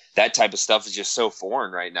 That type of stuff is just so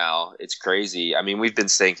foreign right now. It's crazy. I mean, we've been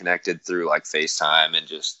staying connected through FaceTime and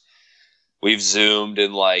just we've Zoomed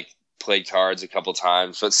and played cards a couple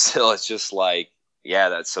times, but still it's just yeah,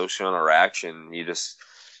 that social interaction you just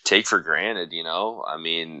take for granted, I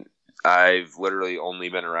mean, I've literally only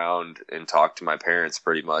been around and talked to my parents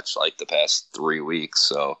pretty much the past 3 weeks.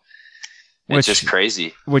 So it's just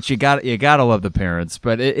crazy. Which you gotta love the parents,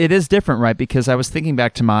 but it is different, right? Because I was thinking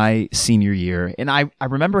back to my senior year, and I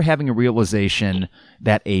remember having a realization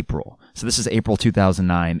that April. So this is April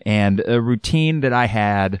 2009, and a routine that I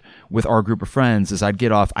had with our group of friends is I'd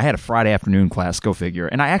get off. I had a Friday afternoon class, go figure,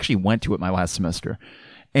 and I actually went to it my last semester.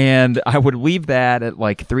 And I would leave that at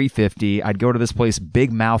 3:50. I'd go to this place,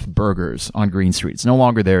 Big Mouth Burgers on Green Street. It's no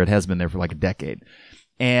longer there. It has been there for a decade.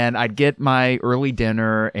 And I'd get my early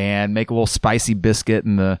dinner and make a little spicy biscuit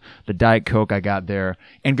and the Diet Coke I got there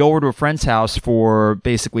and go over to a friend's house for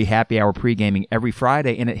basically happy hour pre-gaming every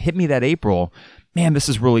Friday. And it hit me that April, man, this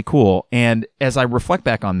is really cool. And as I reflect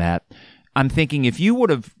back on that, I'm thinking if you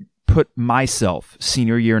would have put myself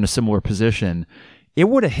senior year in a similar position, it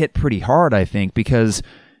would have hit pretty hard, I think, because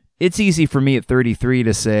it's easy for me at 33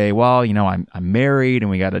 to say, well, I'm married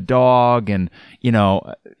and we got a dog, and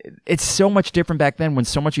it's so much different back then when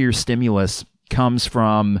so much of your stimulus comes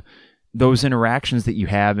from those interactions that you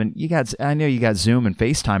have. And I know you got Zoom and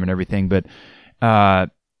FaceTime and everything, but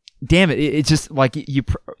damn it, it's just like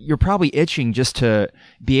you're probably itching just to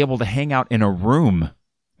be able to hang out in a room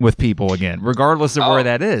with people again, regardless of where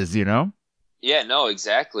that is, Yeah, no,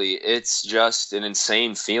 exactly. It's just an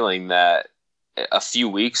insane feeling that a few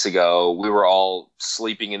weeks ago we were all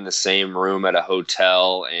sleeping in the same room at a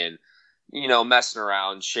hotel and, messing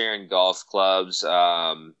around, sharing golf clubs,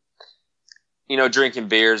 drinking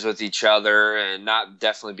beers with each other and not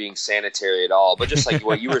definitely being sanitary at all. But just like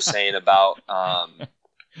what you were saying about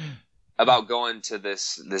going to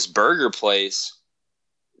this burger place,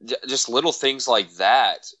 just little things like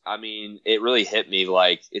that. I mean, it really hit me.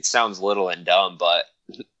 Like, it sounds little and dumb, but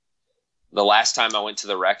the last time I went to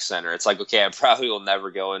the rec center, it's like, okay, I probably will never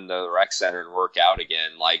go into the rec center and work out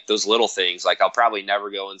again. Like, those little things, like I'll probably never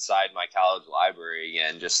go inside my college library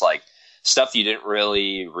again. Just like stuff you didn't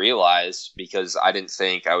really realize, because I didn't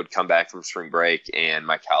think I would come back from spring break and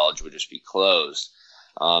my college would just be closed.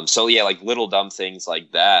 So yeah, like little dumb things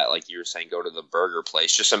like that. Like you were saying, go to the burger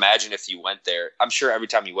place. Just imagine if you went there. I'm sure every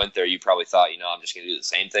time you went there, you probably thought, I'm just going to do the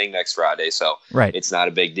same thing next Friday. So right. It's not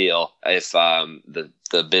a big deal if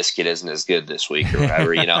the biscuit isn't as good this week or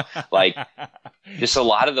whatever, like just a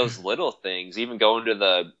lot of those little things. Even going to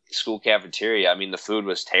the school cafeteria, I mean, the food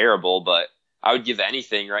was terrible, but I would give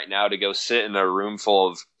anything right now to go sit in a room full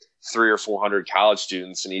of 300 or 400 college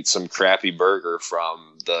students and eat some crappy burger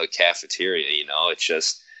from the cafeteria. It's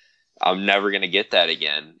just, I'm never going to get that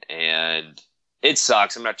again. And it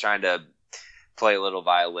sucks. I'm not trying to play a little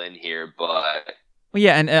violin here, but. Well,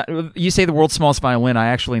 yeah. And you say the world's smallest violin. I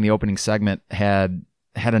actually, in the opening segment, had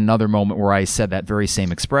another moment where I said that very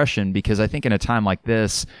same expression, because I think in a time like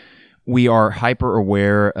this, we are hyper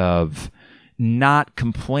aware of not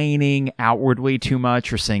complaining outwardly too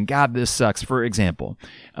much or saying, God, this sucks. For example,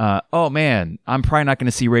 oh man, I'm probably not going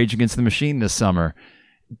to see Rage Against the Machine this summer.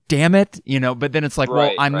 Damn it. But then it's like,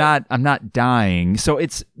 well, I'm not dying.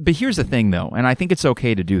 But here's the thing though. And I think it's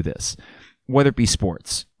okay to do this, whether it be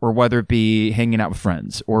sports or whether it be hanging out with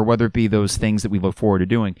friends or whether it be those things that we look forward to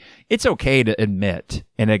doing. It's okay to admit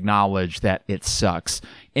and acknowledge that it sucks,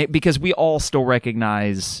 because we all still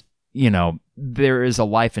recognize, there is a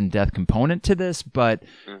life and death component to this, but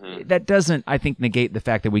that doesn't, I think, negate the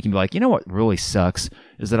fact that we can be like, what really sucks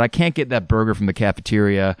is that I can't get that burger from the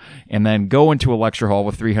cafeteria and then go into a lecture hall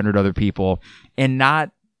with 300 other people and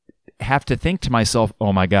not have to think to myself,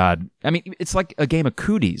 oh my God. I mean, it's like a game of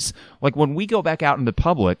cooties. Like when we go back out in the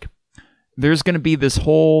public, there's going to be this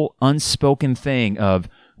whole unspoken thing of,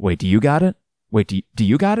 wait, do you got it? Wait, do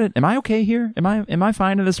you got it? Am I okay here? Am I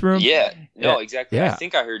fine in this room? Yeah, no, exactly. Yeah. I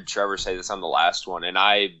think I heard Trevor say this on the last one, and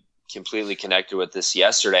I completely connected with this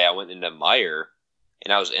yesterday. I went into Meijer,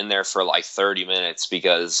 and I was in there for like 30 minutes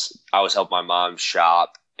because I was helping my mom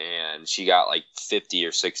shop, and she got like 50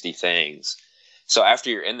 or 60 things. So after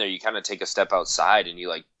you're in there, you kind of take a step outside, and you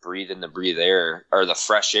like breathe in the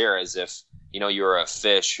fresh air as if, you're a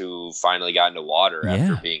fish who finally got into water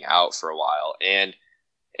after being out for a while. And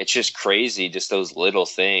it's just crazy, just those little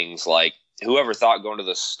things. Like, whoever thought going to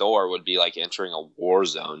the store would be like entering a war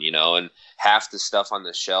zone, and half the stuff on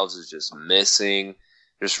the shelves is just missing.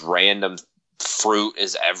 Just random fruit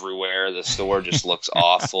is everywhere. The store just looks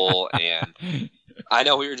awful. And I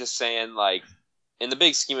know we were just saying, like, in the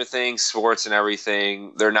big scheme of things, sports and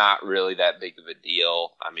everything, they're not really that big of a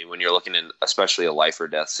deal. I mean, when you're looking in especially a life or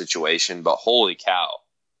death situation, but holy cow.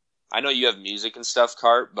 I know you have music and stuff,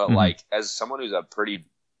 Carp, but like, as someone who's a pretty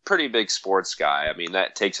big sports guy, I mean,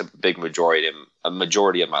 that takes up a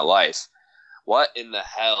majority of my life. What in the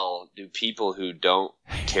hell do people who don't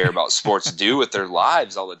care about sports do with their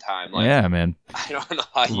lives all the time? Like, yeah, man. I don't know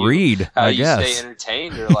how you stay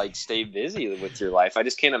entertained or like stay busy with your life. I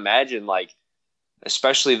just can't imagine, like,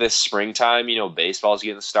 especially this springtime, baseball's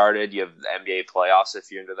getting started. You have the NBA playoffs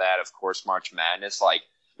if you're into that. Of course, March Madness. Like,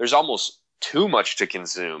 there's almost too much to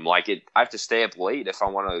consume. Like, I have to stay up late if I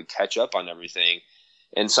want to catch up on everything.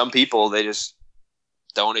 And some people, they just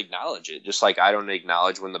don't acknowledge it. Just like I don't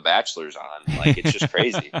acknowledge when The Bachelor's on. Like, it's just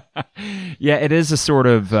crazy. Yeah, it is a sort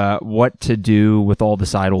of what to do with all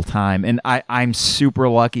this idle time. And I'm super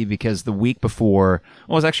lucky because the week before,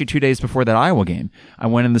 well, it was actually 2 days before that Iowa game, I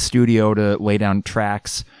went in the studio to lay down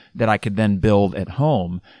tracks that I could then build at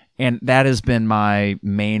home. And that has been my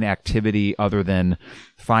main activity other than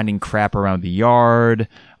finding crap around the yard.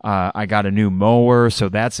 I got a new mower, so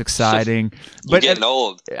that's exciting. You're getting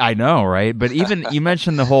old. I know, right? But even you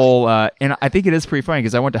mentioned the whole, and I think it is pretty funny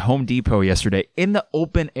because I went to Home Depot yesterday in the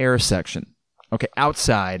open air section. Okay,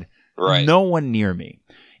 outside, right. No one near me.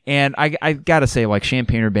 And I got to say, like,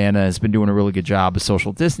 Champaign-Urbana has been doing a really good job of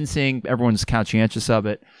social distancing. Everyone's conscientious of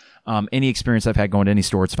it. Any experience I've had going to any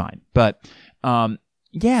store, it's fine. But,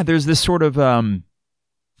 yeah, there's this sort of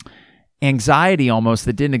anxiety almost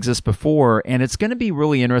that didn't exist before. And it's going to be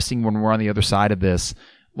really interesting when we're on the other side of this.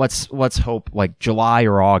 Let's hope like July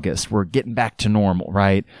or August, we're getting back to normal,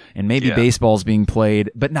 right? And maybe baseball's being played,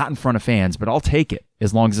 but not in front of fans, but I'll take it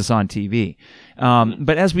as long as it's on TV.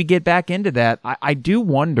 But as we get back into that, I do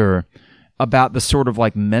wonder about the sort of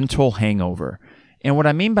like mental hangover. And what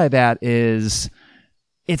I mean by that is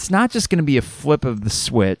it's not just going to be a flip of the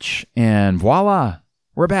switch and voila,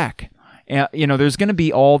 we're back. There's going to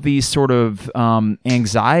be all these sort of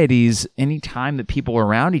anxieties anytime that people are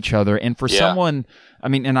around each other. And for someone, I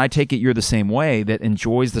mean, and I take it you're the same way, that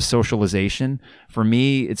enjoys the socialization. For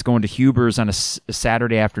me, it's going to Huber's on a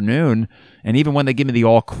Saturday afternoon. And even when they give me the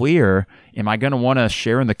all clear, am I going to want to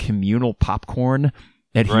share in the communal popcorn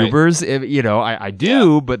at Huber's? I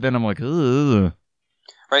do, but then I'm like, ugh.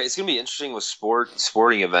 Right. It's going to be interesting with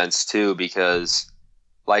sporting events, too, because...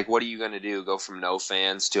 like, what are you going to do? Go from no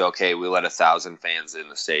fans to, okay, we let 1,000 fans in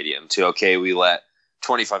the stadium, to, okay, we let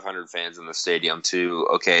 2,500 fans in the stadium, to,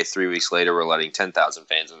 okay, 3 weeks later, we're letting 10,000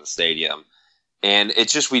 fans in the stadium. And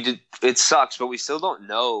it's just, it sucks, but we still don't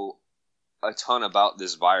know a ton about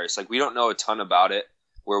this virus. Like, we don't know a ton about it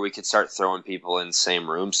where we could start throwing people in the same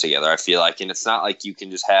rooms together, I feel like. And it's not like you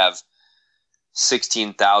can just have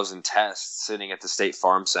 16,000 tests sitting at the State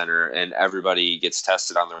Farm Center and everybody gets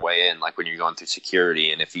tested on their way in, like when you're going through security,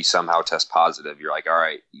 and if you somehow test positive, you're like, all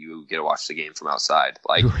right, you get to watch the game from outside.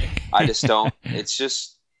 Like, I just don't, it's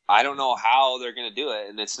just, I don't know how they're going to do it.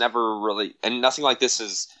 And it's never really, and nothing like this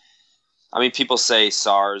is, I mean, people say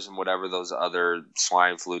SARS and whatever those other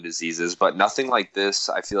swine flu diseases, but nothing like this,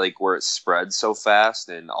 I feel like, where it spreads so fast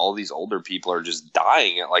and all these older people are just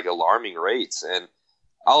dying at like alarming rates. And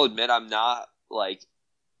I'll admit I'm not like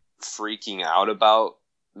freaking out about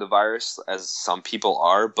the virus as some people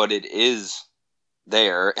are, but it is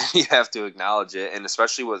there and you have to acknowledge it. And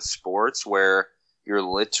especially with sports where you're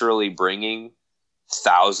literally bringing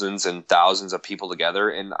thousands and thousands of people together.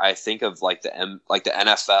 And I think of like the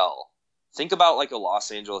NFL, think about like a Los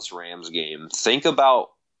Angeles Rams game, think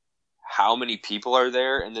about how many people are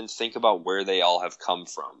there, and then think about where they all have come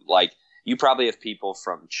from. Like, you probably have people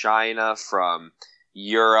from China, from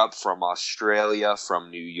Europe, from Australia,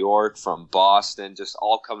 from New York, from Boston, just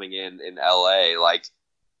all coming in LA. Like,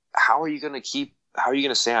 how are you going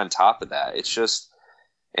to stay on top of that? It's just,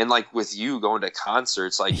 and like with you going to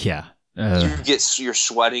concerts, like, you're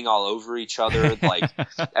sweating all over each other. Like,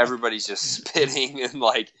 everybody's just spitting. And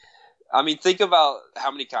like, I mean, think about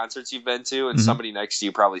how many concerts you've been to and somebody next to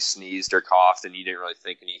you probably sneezed or coughed and you didn't really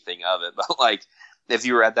think anything of it. But like, if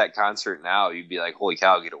you were at that concert now, you'd be like, holy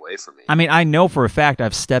cow, get away from me. I mean, I know for a fact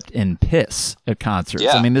I've stepped in piss at concerts.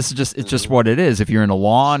 Yeah. I mean, this is just, it's just what it is. If you're in a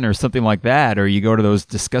lawn or something like that, or you go to those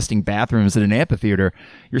disgusting bathrooms at an amphitheater,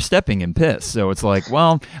 you're stepping in piss. So it's like,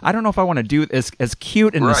 well, I don't know if I want to do it as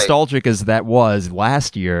cute and nostalgic as that was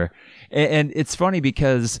last year. And it's funny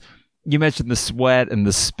because you mentioned the sweat and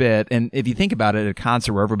the spit. And if you think about it, at a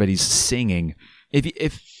concert where everybody's singing,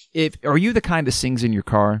 if are you the kind that sings in your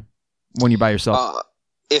car when you're by yourself?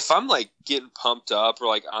 If I'm like getting pumped up or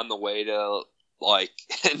like on the way to like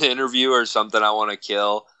an interview or something I want to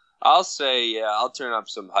kill, I'll say, I'll turn up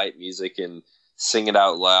some hype music and sing it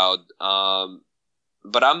out loud.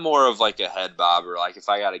 But I'm more of like a head bobber. Like, if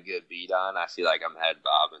I got a good beat on, I feel like I'm head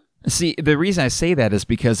bobbing. See, the reason I say that is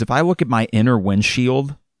because if I look at my inner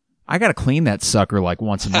windshield, I got to clean that sucker like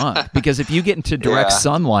once a month. Because if you get into direct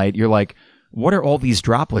sunlight, you're like, what are all these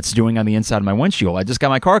droplets doing on the inside of my windshield? I just got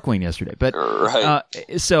my car cleaned yesterday. But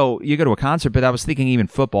so you go to a concert, but I was thinking even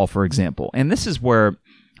football, for example. And this is where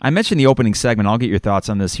I mentioned the opening segment. I'll get your thoughts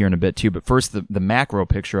on this here in a bit, too. But first, the macro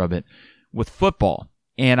picture of it with football.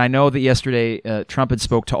 And I know that yesterday Trump had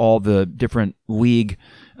spoke to all the different league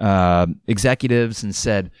executives and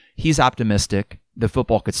said he's optimistic that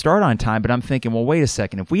football could start on time. But I'm thinking, well, wait a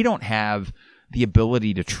second. If we don't have the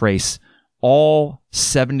ability to trace all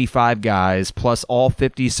 75 guys plus all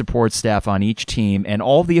 50 support staff on each team and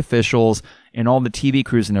all the officials and all the TV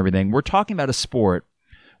crews and everything, we're talking about a sport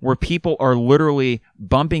where people are literally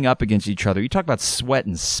bumping up against each other. You talk about sweat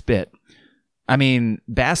and spit. I mean,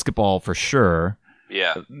 basketball for sure.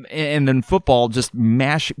 Yeah. And then football, just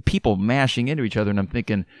people mashing into each other. And I'm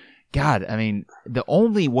thinking, God, I mean, the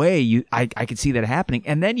only way I could see that happening.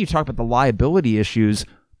 And then you talk about the liability issues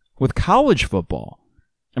with college football.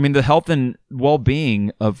 I mean, the health and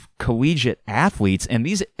well-being of collegiate athletes, and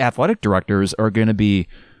these athletic directors are going to be,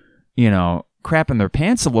 crapping their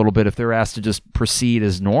pants a little bit if they're asked to just proceed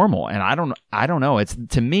as normal. And I don't know. It's,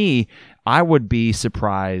 to me, I would be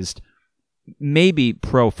surprised. Maybe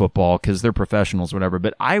pro football because they're professionals, whatever.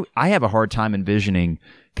 But I have a hard time envisioning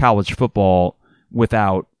college football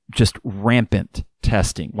without just rampant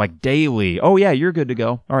testing, like daily. Oh yeah, you're good to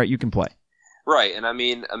go. All right, you can play. Right, and I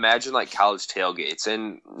mean, imagine like college tailgates,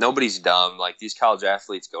 and nobody's dumb. Like these college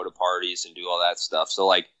athletes go to parties and do all that stuff. So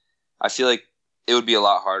like, I feel like it would be a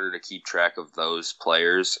lot harder to keep track of those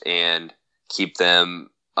players and keep them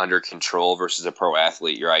under control versus a pro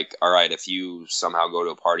athlete. You're like, all right, if you somehow go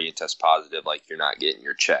to a party and test positive, like you're not getting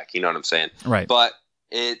your check. You know what I'm saying? Right. But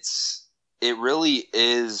it really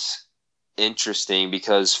is interesting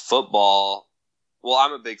because football, well,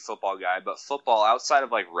 I'm a big football guy, but football outside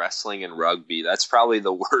of like wrestling and rugby, that's probably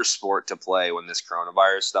the worst sport to play when this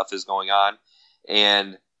coronavirus stuff is going on.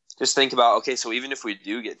 And just think about, okay, so even if we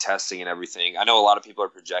do get testing and everything, I know a lot of people are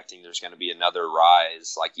projecting there's going to be another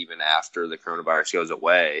rise, like even after the coronavirus goes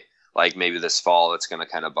away, like maybe this fall it's going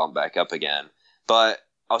to kind of bump back up again. But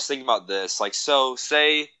I was thinking about this, like, so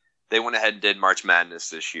say they went ahead and did March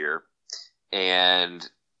Madness this year and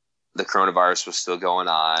the coronavirus was still going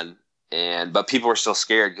on, but people were still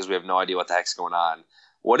scared because we have no idea what the heck's going on.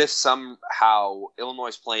 What if somehow Illinois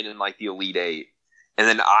is playing in like the Elite Eight, and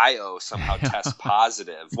then Io somehow tests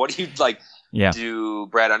positive? What do you like? Yeah. Do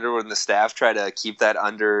Brad Underwood and the staff try to keep that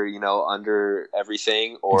under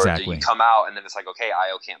everything, or Exactly. do you come out and then it's like, okay,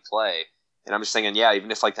 Io can't play? And I'm just thinking, yeah, even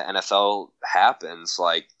if like the NFL happens,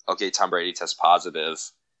 like, okay, Tom Brady tests positive,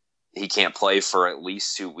 he can't play for at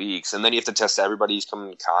least 2 weeks, and then you have to test everybody he's come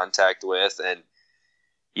in contact with, and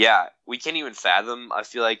yeah, we can't even fathom, I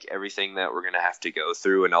feel like, everything that we're going to have to go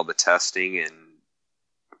through and all the testing and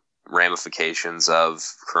ramifications of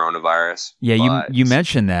coronavirus. Yeah, you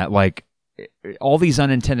mentioned that, like, all these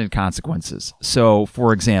unintended consequences. So,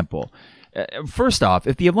 for example, first off,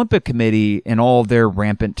 if the Olympic Committee and all their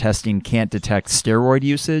rampant testing can't detect steroid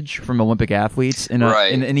usage from Olympic athletes in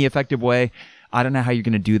any effective way, I don't know how you're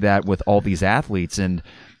going to do that with all these athletes. And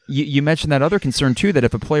you mentioned that other concern, too, that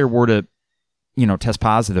if a player were to test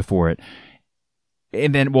positive for it,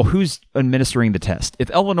 and then, well, who's administering the test? If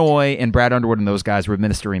Illinois and Brad Underwood and those guys were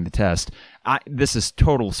administering the test, this is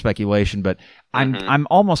total speculation, but I'm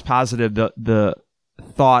almost positive the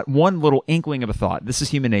thought, one little inkling of a thought, this is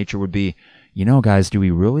human nature, would be, guys, do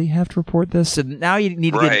we really have to report this? So now you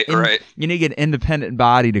need to you need to get an independent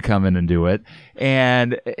body to come in and do it,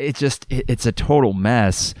 and it's a total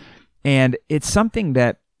mess. And it's something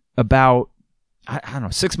that about, I don't know,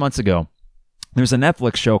 6 months ago, there's a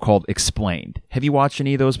Netflix show called Explained. Have you watched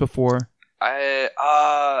any of those before? I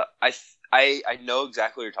know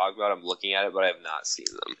exactly what you're talking about. I'm looking at it, but I have not seen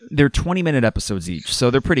them. They're 20-minute episodes each, so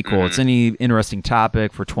they're pretty cool. Mm-hmm. It's any interesting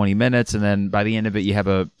topic for 20 minutes, and then by the end of it, you have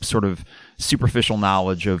a sort of superficial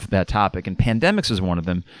knowledge of that topic. And pandemics is one of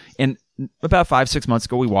them. And about 5-6 months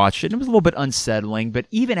ago, we watched it, and it was a little bit unsettling, but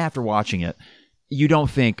even after watching it, you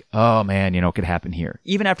don't think, oh man, it could happen here.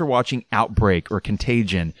 Even after watching Outbreak or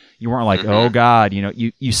Contagion, you weren't like, oh God,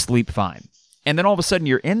 you sleep fine. And then all of a sudden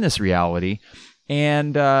you're in this reality,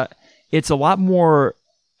 and it's a lot more,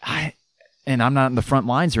 and I'm not in the front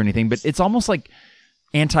lines or anything, but it's almost like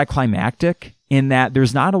anticlimactic in that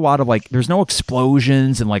there's not a lot of there's no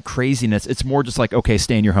explosions and craziness. It's more just like, okay,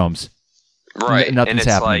 stay in your homes. Right. Nothing's and it's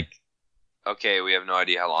happening. Like, okay, we have no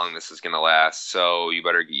idea how long this is going to last, so you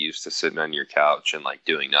better get used to sitting on your couch and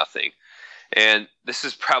doing nothing. And this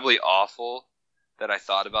is probably awful that I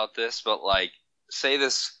thought about this, but say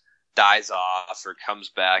this dies off or comes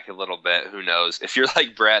back a little bit, who knows? If you're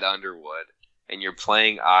like Brad Underwood and you're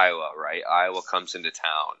playing Iowa, right? Iowa comes into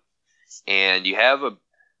town and you have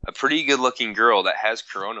a pretty good looking girl that has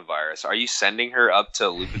coronavirus. Are you sending her up to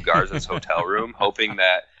Luka Garza's hotel room hoping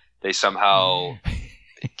that they somehow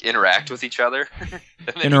interact with each other?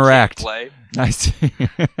 Interact. Play? Nice.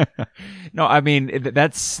 No, I mean,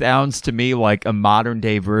 that sounds to me like a modern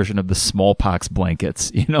day version of the smallpox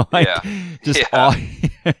blankets. I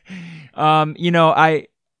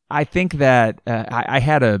think that I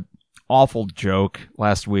had a awful joke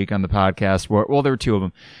last week on the podcast where, well, there were two of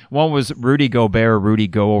them. One was Rudy Gobert, Rudy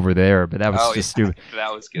go over there, but that was stupid.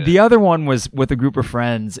 That was good. The other one was with a group of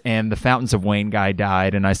friends, and the Fountains of Wayne guy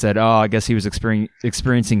died, and I said, oh, I guess he was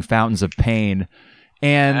experiencing fountains of pain.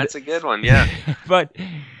 And that's a good one, yeah.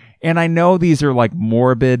 And I know these are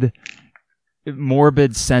morbid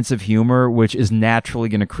sense of humor, which is naturally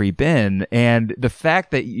going to creep in, and the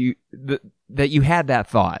fact that you had that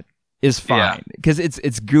thought is fine, because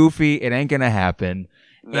it's goofy. It ain't gonna happen,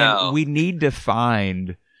 No. And we need to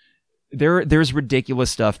find there's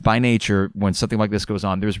ridiculous stuff by nature when something like this goes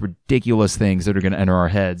on. There's ridiculous things that are going to enter our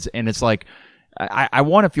heads, and it's like I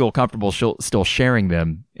want to feel comfortable still sharing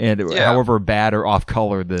them, and however bad or off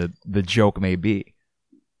color the joke may be.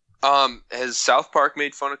 Has South Park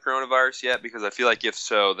made fun of coronavirus yet? Because I feel like if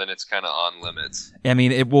so, then it's kind of on limits. I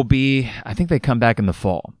mean, it will be. I think they come back in the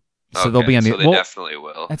fall, so they'll be on the. So they definitely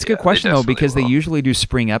will. That's a good question though, because they usually do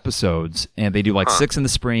spring episodes, and they do like 6 in the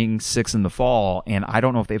spring, 6 in the fall, and I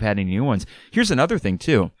don't know if they've had any new ones. Here's another thing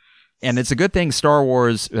too, and it's a good thing. Star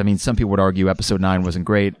Wars. I mean, some people would argue Episode 9 wasn't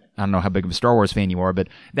great. I don't know how big of a Star Wars fan you are, but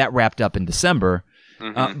that wrapped up in December.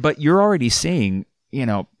 Mm-hmm. But you're already seeing,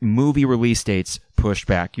 movie release dates pushed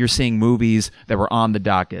back. You're seeing movies that were on the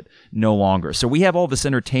docket no longer. So we have all this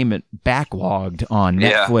entertainment backlogged on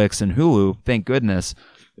Netflix and Hulu, thank goodness.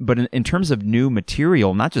 But in terms of new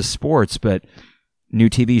material, not just sports, but new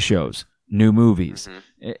TV shows, new movies,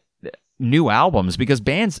 new albums, because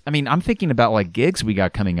bands, I mean, I'm thinking about like gigs we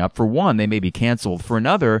got coming up. For one, they may be canceled. For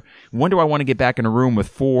another, when do I want to get back in a room with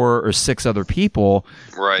 4 or 6 other people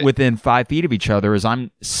within 5 feet of each other as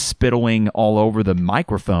I'm spittling all over the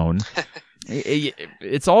microphone?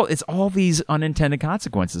 It's all these unintended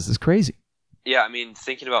consequences. It's crazy. Yeah, I mean,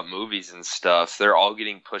 thinking about movies and stuff, they're all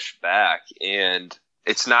getting pushed back, and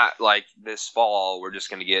it's not like this fall we're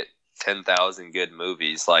just going to get 10,000 good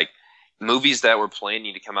movies. Like, movies that were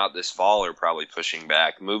planning to come out this fall are probably pushing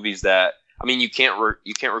back. Movies that, I mean, you can't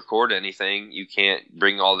record anything. You can't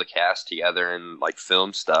bring all the cast together and like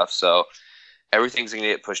film stuff. So everything's going to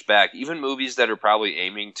get pushed back. Even movies that are probably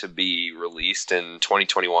aiming to be released in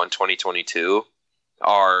 2021, 2022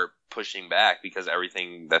 are pushing back because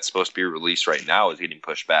everything that's supposed to be released right now is getting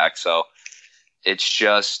pushed back. So it's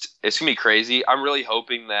going to be crazy. I'm really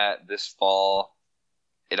hoping that this fall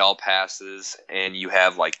it all passes and you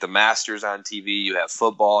have like the Masters on TV, you have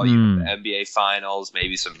football, you have the NBA finals,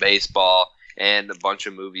 maybe some baseball, and a bunch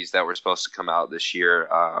of movies that were supposed to come out this year.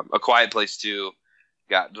 A Quiet Place 2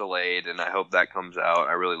 got delayed, and I hope that comes out.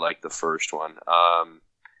 I really like the first one.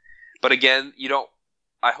 But again,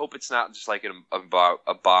 I hope it's not just like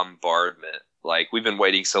a bombardment. Like, we've been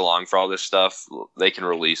waiting so long for all this stuff. They can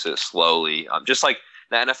release it slowly. Just like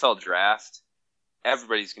the NFL draft,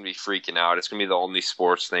 everybody's going to be freaking out. It's going to be the only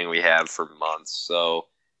sports thing we have for months. So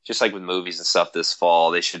just like with movies and stuff this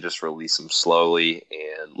fall, they should just release them slowly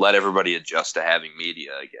and let everybody adjust to having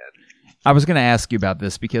media again. I was going to ask you about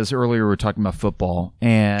this because earlier we were talking about football,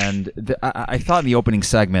 and I thought in the opening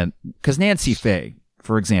segment, because Nancy Fahey,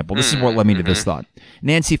 for example, this is what led me to this thought.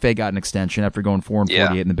 Nancy Fahey got an extension after going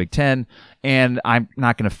 4-48 in the Big Ten, and I'm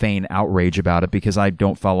not going to feign outrage about it because I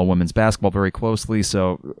don't follow women's basketball very closely,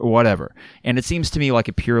 so whatever. And it seems to me like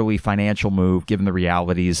a purely financial move given the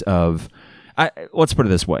realities of, let's put it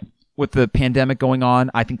this way. With the pandemic going on,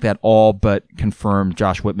 I think that all but confirmed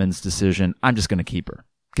Josh Whitman's decision. I'm just going to keep her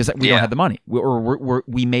because we don't have the money,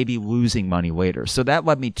 we may be losing money later. So that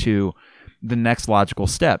led me to the next logical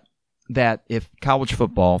step. That if college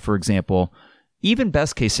football, for example, even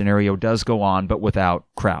best case scenario does go on, but without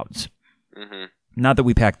crowds. Mm-hmm. Not that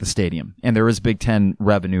we pack the stadium, and there is Big Ten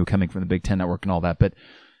revenue coming from the Big Ten Network and all that, but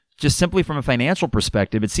just simply from a financial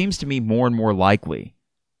perspective, it seems to me more and more likely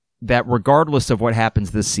that regardless of what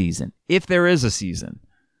happens this season, if there is a season,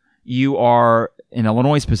 you are, in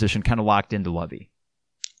Illinois' position, kind of locked into Lovie.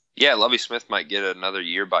 Yeah, Lovie Smith might get another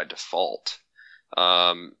year by default.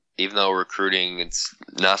 Even though recruiting, it's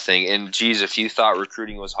nothing. And, geez, if you thought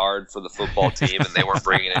recruiting was hard for the football team and they weren't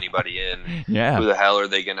bringing anybody in, who the hell are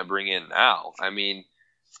they going to bring in now? I mean,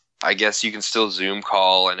 I guess you can still Zoom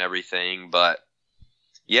call and everything, but,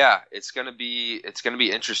 yeah, it's going to be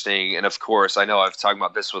interesting. And, of course, I know I've talked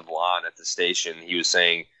about this with Lon at the station. He was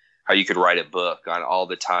saying how you could write a book on all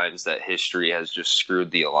the times that history has just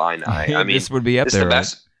screwed the Illini. I mean, this would be up there,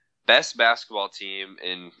 the best basketball team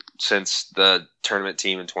since the tournament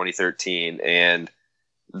team in 2013 and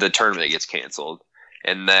the tournament that gets canceled.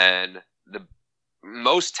 And then the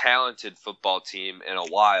most talented football team in a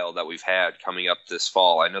while that we've had coming up this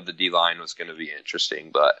fall. I know the D-line was going to be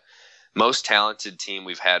interesting, but most talented team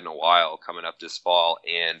we've had in a while coming up this fall,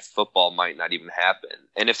 and football might not even happen.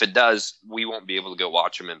 And if it does, we won't be able to go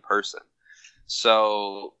watch them in person.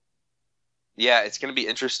 So, yeah, it's going to be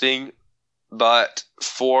interesting. But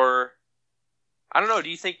I don't know, do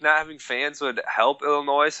you think not having fans would help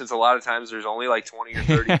Illinois, since a lot of times there's only like 20 or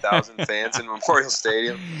 30,000 fans in Memorial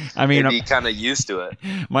Stadium? I mean, be kind of used to it.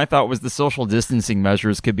 My thought was the social distancing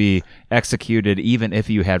measures could be executed even if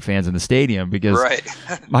you had fans in the stadium, because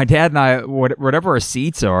my dad and I, whatever our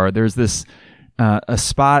seats are, there's this a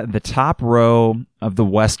spot in the top row of the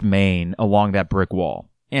West Main along that brick wall.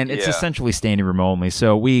 And it's essentially standing room only.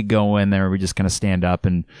 So we go in there, we just kind of stand up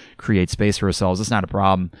and create space for ourselves. It's not a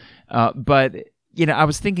problem. But, I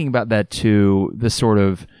was thinking about that too,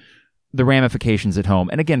 the ramifications at home.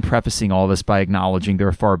 And again, prefacing all this by acknowledging there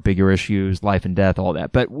are far bigger issues, life and death, all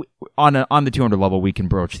that. But on the 200 level, we can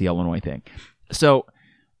broach the Illinois thing. So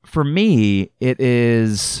for me, it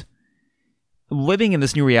is living in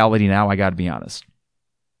this new reality now, I got to be honest.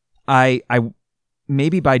 I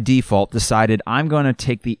maybe by default decided I'm going to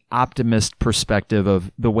take the optimist perspective of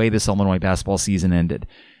the way this Illinois basketball season ended.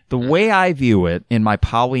 The way I view it in my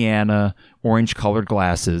Pollyanna orange-colored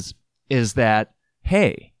glasses is that,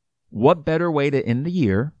 hey, what better way to end the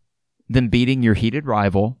year than beating your heated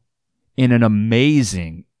rival in an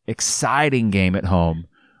amazing, exciting game at home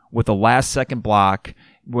with a last-second block,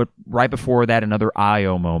 with right before that another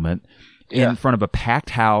IO moment, in front of a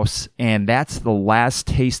packed house, and that's the last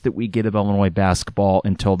taste that we get of Illinois basketball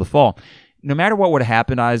until the fall. No matter what would have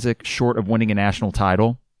happened, Isaac, short of winning a national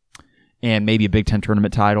title and maybe a Big Ten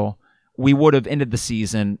tournament title, we would have ended the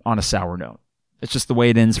season on a sour note. It's just the way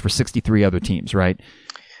it ends for 63 other teams, right?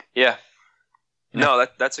 Yeah. No,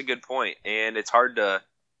 that's a good point. And it's hard to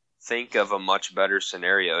think of a much better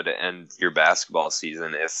scenario to end your basketball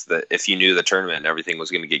season if you knew the tournament and everything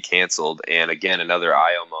was going to get canceled. And again, another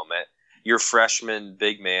IO moment. Your freshman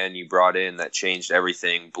big man you brought in that changed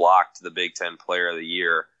everything, blocked the Big Ten Player of the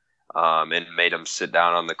Year, and made him sit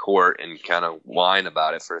down on the court and kind of whine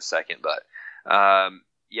about it for a second. But,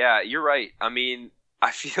 yeah, you're right. I mean,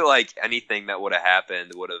 I feel like anything that would have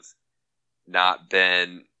happened would have not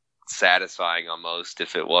been satisfying almost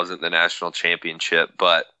if it wasn't the national championship.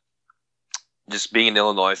 But just being an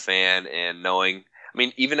Illinois fan and knowing, I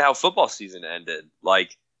mean, even how football season ended,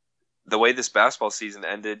 like, the way this basketball season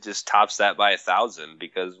ended just tops that by 1,000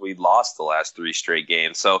 because we lost the last 3 straight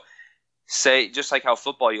games. So say, just like how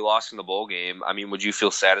football you lost in the bowl game, I mean, would you feel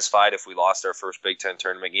satisfied if we lost our first Big Ten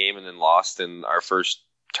tournament game and then lost in our first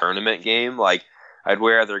tournament game? Like, I'd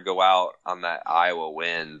rather go out on that Iowa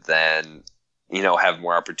win than, have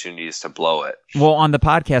more opportunities to blow it. Well, on the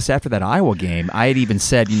podcast after that Iowa game, I had even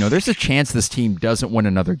said, there's a chance this team doesn't win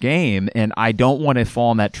another game, and I don't want to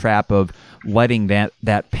fall in that trap of letting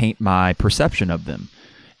that paint my perception of them.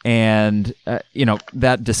 And,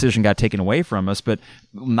 that decision got taken away from us. But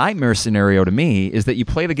nightmare scenario to me is that you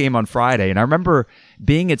play the game on Friday. And I remember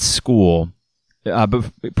being at school,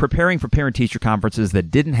 preparing for parent-teacher conferences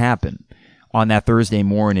that didn't happen on that Thursday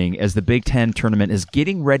morning as the Big Ten tournament is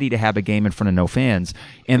getting ready to have a game in front of no fans,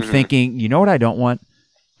 and thinking, you know what I don't want?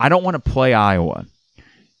 I don't want to play Iowa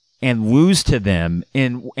and lose to them,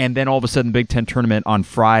 and then all of a sudden Big Ten tournament on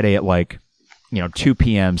Friday at 2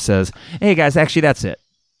 p.m. says, hey guys, actually that's it.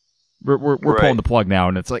 We're pulling the plug now,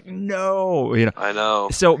 and it's like, no, I know.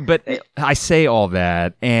 So, but I say all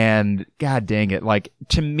that, and God dang it,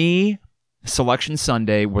 to me, Selection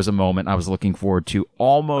Sunday was a moment I was looking forward to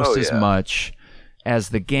almost as much as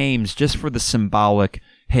the games, just for the symbolic,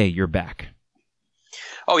 hey, you're back.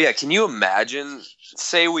 Oh, yeah. Can you imagine,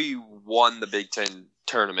 say we won the Big Ten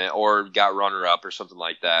tournament or got runner-up or something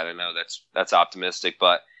like that. I know that's optimistic,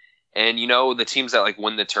 but and the teams that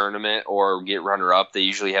win the tournament or get runner-up, they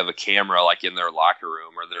usually have a camera in their locker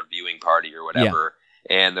room or their viewing party or whatever,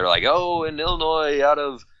 and they're like, oh, in Illinois out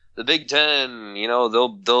of the Big Ten,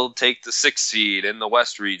 they'll take the 6th seed in the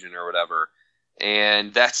West region or whatever.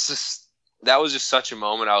 And that was just such a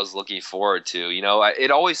moment I was looking forward to.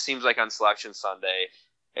 It always seems like on Selection Sunday,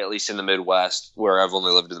 at least in the Midwest, where I've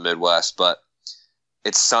only lived in the Midwest, but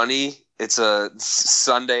it's sunny. It's a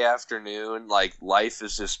Sunday afternoon. Life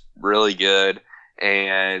is just really good.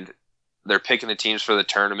 And they're picking the teams for the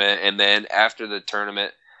tournament. And then after the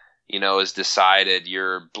tournament, is decided,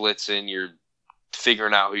 you're blitzing, you're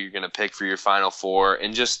figuring out who you're going to pick for your Final Four,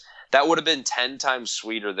 and just that would have been 10 times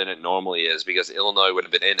sweeter than it normally is because Illinois would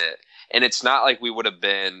have been in it. And it's not like we would have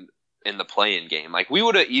been in the play-in game. We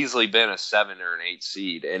would have easily been a 7 or an 8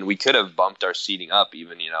 seed, and we could have bumped our seeding up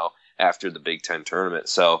even, after the Big Ten tournament.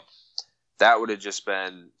 So that would have just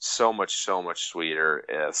been so much sweeter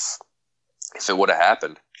if it would have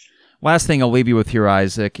happened. Last thing I'll leave you with here,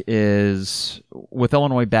 Isaac, is with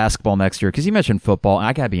Illinois basketball next year, because you mentioned football, and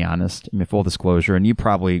I got to be honest, full disclosure, and you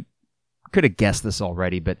probably could have guessed this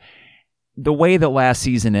already, but the way that last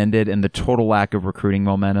season ended and the total lack of recruiting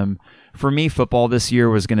momentum, for me, football this year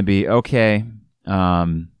was going to be, okay,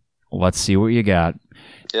 let's see what you got.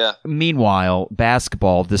 Yeah. Meanwhile,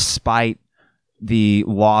 basketball, despite the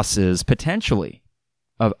losses, potentially,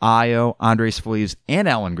 of Io, Andres Feliz, and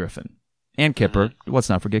Alan Griffin, And Kipper. Let's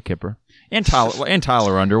not forget Kipper. And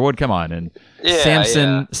Tyler Underwood. Come on. And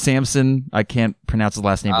Samson, I can't pronounce his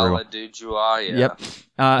last name very well. Yep.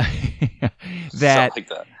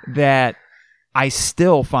 That I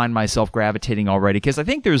still find myself gravitating already, because I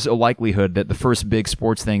think there's a likelihood that the first big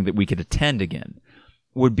sports thing that we could attend again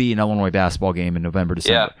would be an Illinois basketball game in November,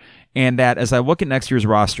 December. Yeah. And that as I look at next year's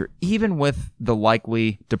roster, even with the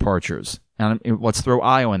likely departures, and let's throw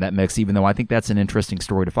Iowa in that mix, even though I think that's an interesting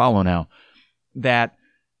story to follow now, that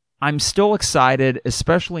I'm still excited,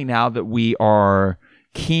 especially now that we are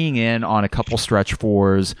keying in on a couple stretch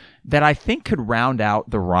fours that I think could round out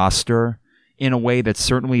the roster in a way that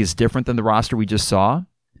certainly is different than the roster we just saw,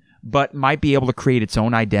 but might be able to create its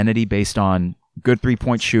own identity based on good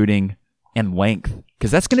three-point shooting and length,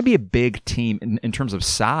 because that's going to be a big team in terms of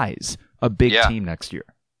size, a big team next year.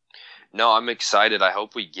 No, I'm excited. I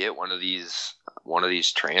hope we get one of these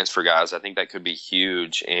transfer guys. I think that could be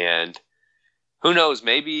huge, and who knows,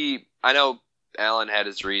 maybe, I know Allen had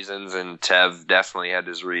his reasons and Tev definitely had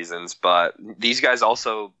his reasons, but these guys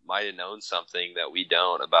also might have known something that we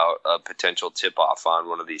don't about a potential tip-off on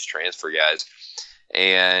one of these transfer guys.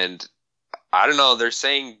 And I don't know, they're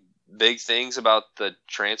saying big things about the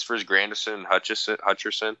transfers, Granderson and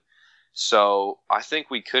Hutcherson. So I think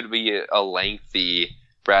we could be a lengthy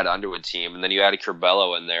Brad Underwood team. And then you add a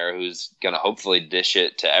Curbelo in there who's going to hopefully dish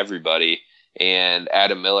it to everybody. And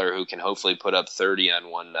Adam Miller, who can hopefully put up 30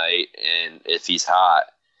 on one night, and if he's hot,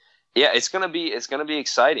 it's gonna be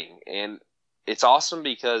exciting, and it's awesome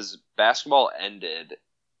because basketball ended,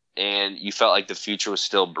 and you felt like the future was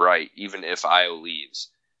still bright, even if Io leaves.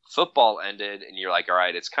 Football ended, and you're like, all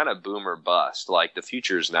right, it's kind of boom or bust. Like, the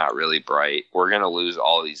future's not really bright. We're gonna lose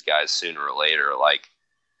all these guys sooner or later. Like,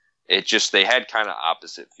 they had kind of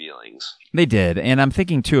opposite feelings. They did, and I'm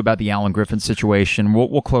thinking too about the Alan Griffin situation.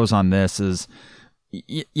 We'll close on this.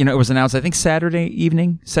 It was announced, I think, Saturday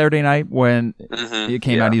night when it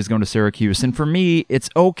came out he was going to Syracuse. And for me, it's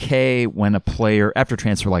okay when a player, after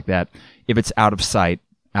transfer like that, if it's out of sight,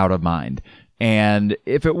 out of mind. And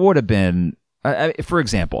if it would have been, for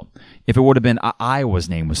example, if it would have been Iowa's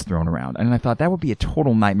name was thrown around, and I thought that would be a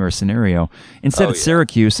total nightmare scenario. Instead, it's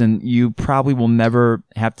Syracuse, and you probably will never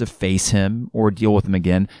have to face him or deal with him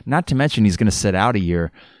again. Not to mention he's going to sit out a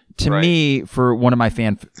year. To me, for one of my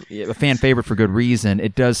fan favorite for good reason,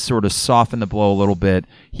 it does sort of soften the blow a little bit.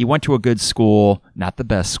 He went to a good school, not the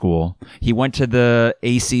best school. He went to the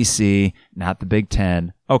ACC, not the Big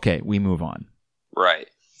Ten. Okay, we move on. Right.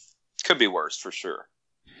 Could be worse for sure.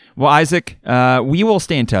 Well, Isaac, we will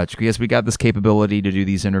stay in touch because we got this capability to do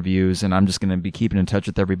these interviews, and I'm just going to be keeping in touch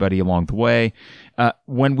with everybody along the way.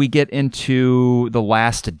 When we get into the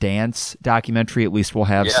Last Dance documentary, at least we'll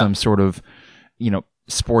have some sort of,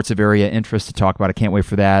 sports of area interest to talk about. I can't wait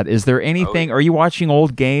for that. Is there anything? Are you watching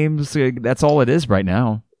old games? That's all it is right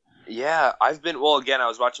now. Yeah, I've been. Well, again, I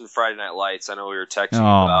was watching Friday Night Lights. I know we were texting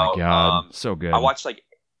about. Oh my god, so good. I watched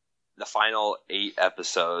the final 8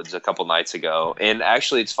 episodes a couple nights ago, and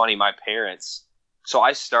actually, it's funny. My parents. So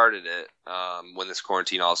I started it when this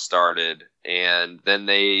quarantine all started, and then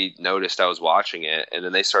they noticed I was watching it, and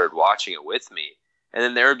then they started watching it with me. And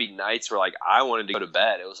then there would be nights where I wanted to go to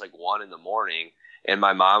bed. It was 1 a.m. And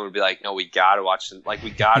my mom would be like, no, we got to watch them.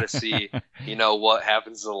 We got to see, what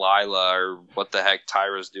happens to Lila or what the heck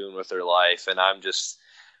Tyra's doing with her life. And I'm just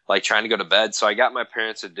trying to go to bed. So I got my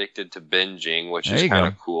parents addicted to binging, which is kind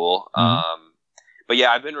of cool. Mm-hmm. But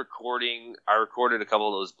yeah, I've been recording. I recorded a couple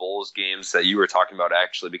of those Bulls games that you were talking about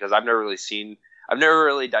actually, because I've never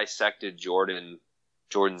really dissected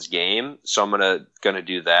Jordan's game. So I'm gonna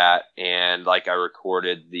do that. And I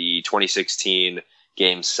recorded the 2016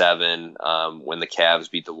 Game 7 when the Cavs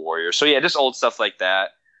beat the Warriors. So yeah, just old stuff like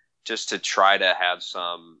that, just to try to have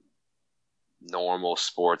some normal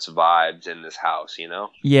sports vibes in this house,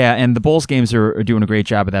 Yeah, and the Bulls games are doing a great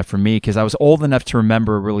job of that for me because I was old enough to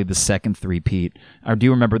remember really the second three-peat. I do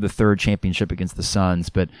remember the third championship against the Suns,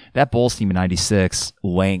 but that Bulls team in '96,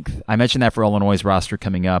 length. I mentioned that for Illinois' roster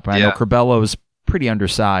coming up. I know Curbelo's pretty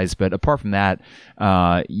undersized, but apart from that,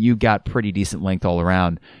 you got pretty decent length all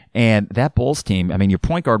around. And that Bulls team, your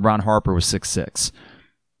point guard, Ron Harper, was 6'6".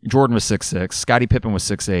 Jordan was 6'6". Scottie Pippen was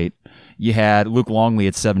 6'8". You had Luke Longley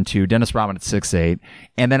at 7'2", Dennis Rodman at 6'8".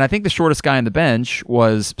 And then I think the shortest guy on the bench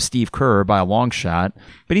was Steve Kerr by a long shot,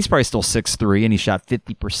 but he's probably still 6'3", and he shot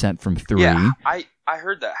 50% from three. Yeah, I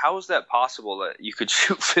heard that. How is that possible that you could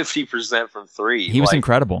shoot 50% from three? He was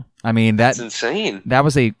incredible. That's insane. That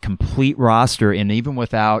was a complete roster, and even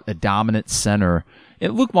without a dominant center,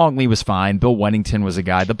 Luke Longley was fine. Bill Wennington was a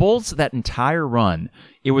guy. The Bulls, that entire run,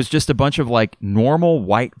 it was just a bunch of normal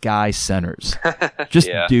white guy centers. Just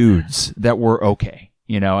dudes that were okay.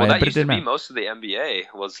 Well, that but used to be most of the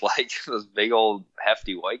NBA was like those big old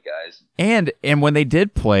hefty white guys. And when they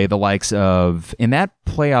did play the likes of, in that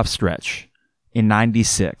playoff stretch in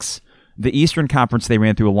 96, the Eastern Conference, they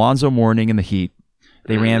ran through Alonzo Mourning in the Heat.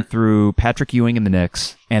 They ran through Patrick Ewing in the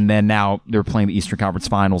Knicks. And then now they're playing the Eastern Conference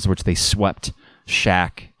Finals, which they swept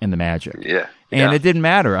Shaq and the Magic. Yeah. And it didn't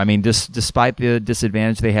matter. I mean, despite the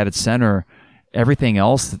disadvantage they had at center, everything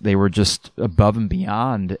else, they were just above and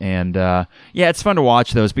beyond. And it's fun to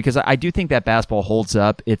watch those because I do think that basketball holds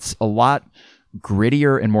up. It's a lot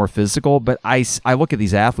grittier and more physical, but I look at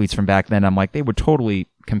these athletes from back then, I'm like, they would totally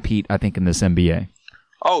compete, I think, in this NBA.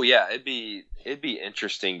 Oh, yeah. It'd be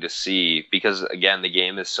interesting to see because, again, the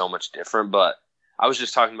game is so much different. But I was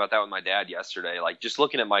just talking about that with my dad yesterday, like just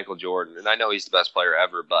looking at Michael Jordan, and I know he's the best player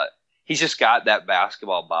ever, but he's just got that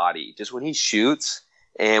basketball body. Just when he shoots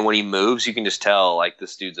and when he moves, you can just tell, like,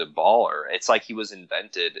 this dude's a baller. It's like he was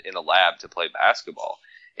invented in a lab to play basketball.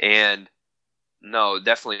 And no,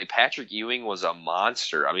 definitely Patrick Ewing was a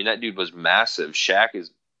monster. I mean, that dude was massive. Shaq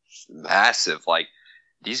is massive. Like,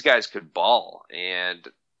 these guys could ball. And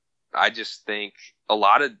I just think a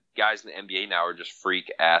lot of guys in the NBA now are just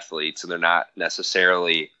freak athletes, and they're not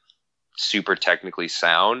necessarily super technically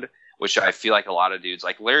sound, which I feel like a lot of dudes,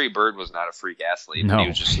 like Larry Bird was not a freak athlete. No. He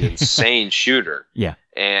was just an insane shooter. Yeah.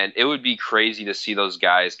 And it would be crazy to see those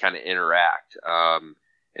guys kind of interact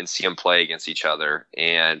and see them play against each other.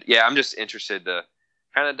 And, yeah, I'm just interested to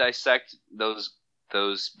kind of dissect those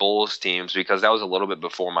Bulls teams because that was a little bit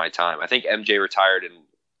before my time. I think MJ retired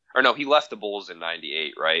he left the Bulls in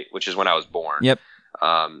 98, right? Which is when I was born. Yep.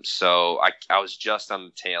 So I was just on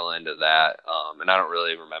the tail end of that. And I don't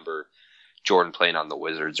really remember Jordan playing on the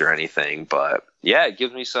Wizards or anything, but yeah, it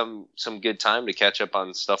gives me some good time to catch up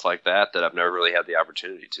on stuff like that I've never really had the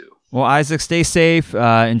opportunity to. Well, Isaac, stay safe.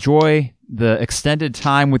 Enjoy the extended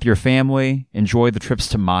time with your family. Enjoy the trips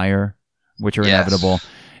to Meyer, which are inevitable.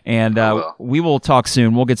 And we will talk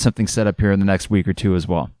soon. We'll get something set up here in the next week or two as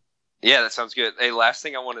well. Yeah, that sounds good. Hey, last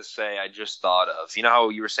thing I want to say, I just thought of, you know how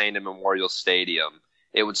you were saying in Memorial Stadium,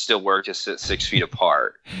 it would still work to sit 6 feet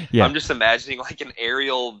apart. Yeah. I'm just imagining like an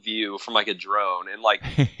aerial view from like a drone and like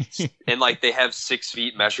they have 6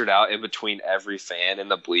 feet measured out in between every fan and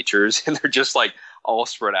the bleachers, and they're just like all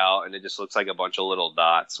spread out, and it just looks like a bunch of little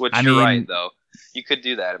dots, which you're right, though. You could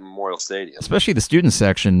do that at Memorial Stadium. Especially the student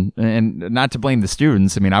section, and not to blame the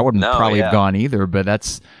students. I mean, I wouldn't have gone either, but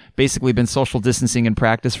that's basically been social distancing in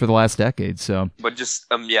practice for the last decade. So, but just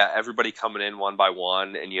everybody coming in one by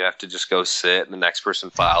one, and you have to just go sit, and the next person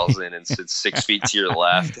files in and sits 6 feet to your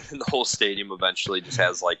left, and the whole stadium eventually just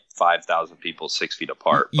has like 5,000 people 6 feet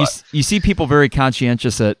apart. You see people very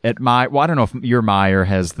conscientious at my. Well, I don't know if your Meyer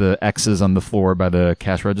has the X's on the floor by the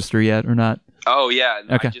cash register yet or not. Oh, yeah.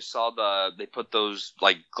 Okay. I just saw they put those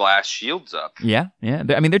like glass shields up. Yeah.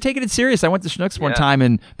 I mean, they're taking it serious. I went to Schnucks one time,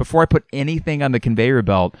 and before I put anything on the conveyor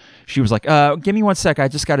belt, she was like, give me 1 sec. I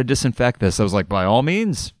just got to disinfect this. I was like, by all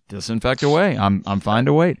means, disinfect away. I'm fine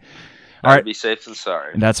to wait. All right. Be safe and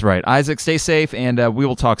sorry. That's right. Isaac, stay safe, and we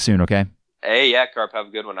will talk soon, okay? Hey, yeah, Carp, have a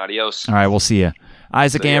good one. Adios. All right, we'll see you.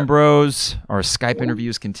 Isaac Ambrose, our Skype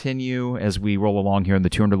interviews continue as we roll along here in the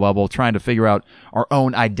 200 level, trying to figure out our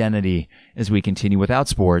own identity as we continue without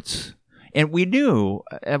sports. And we knew,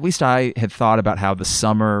 at least I had thought about how the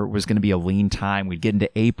summer was going to be a lean time. We'd get into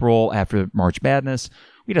April after March Madness.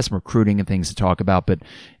 We'd have some recruiting and things to talk about, but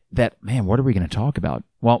what are we going to talk about?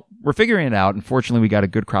 Well, we're figuring it out. Unfortunately, we got a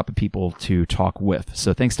good crop of people to talk with.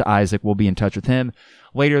 So thanks to Isaac, we'll be in touch with him.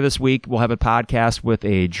 Later this week, we'll have a podcast with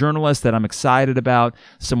a journalist that I'm excited about,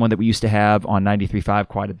 someone that we used to have on 93.5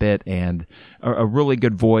 quite a bit, and a really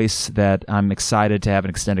good voice that I'm excited to have an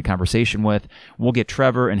extended conversation with. We'll get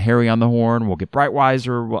Trevor and Harry on the horn. We'll get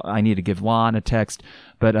Breitweiser. Well, I need to give Lon a text.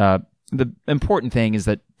 But the important thing is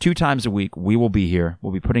that 2 times a week, we will be here.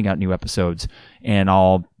 We'll be putting out new episodes, and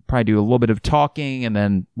I'll probably do a little bit of talking, and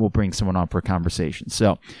then we'll bring someone on for a conversation.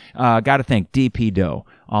 So got to thank DP Dough,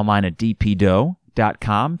 online at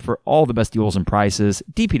dpdough.com for all the best deals and prices.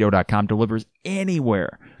 dpdough.com delivers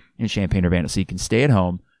anywhere in Champaign-Urbana, so you can stay at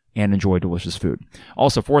home and enjoy delicious food.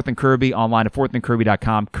 Also, 4th and Kirby, online at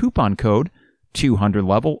 4thandkirby.com. Coupon code 200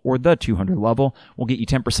 level or the 200 level will get you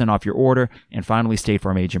 10% off your order. And finally, State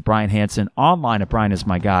Farm agent Brian Hansen, online at Brian is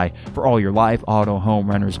my guy for all your life, auto, home,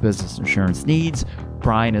 renters, business insurance needs.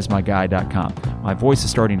 BrianIsMyGuy.com. My voice is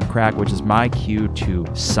starting to crack, which is my cue to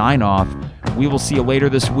sign off. We will see you later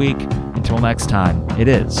this week. Until next time, it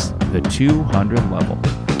is the 200 level.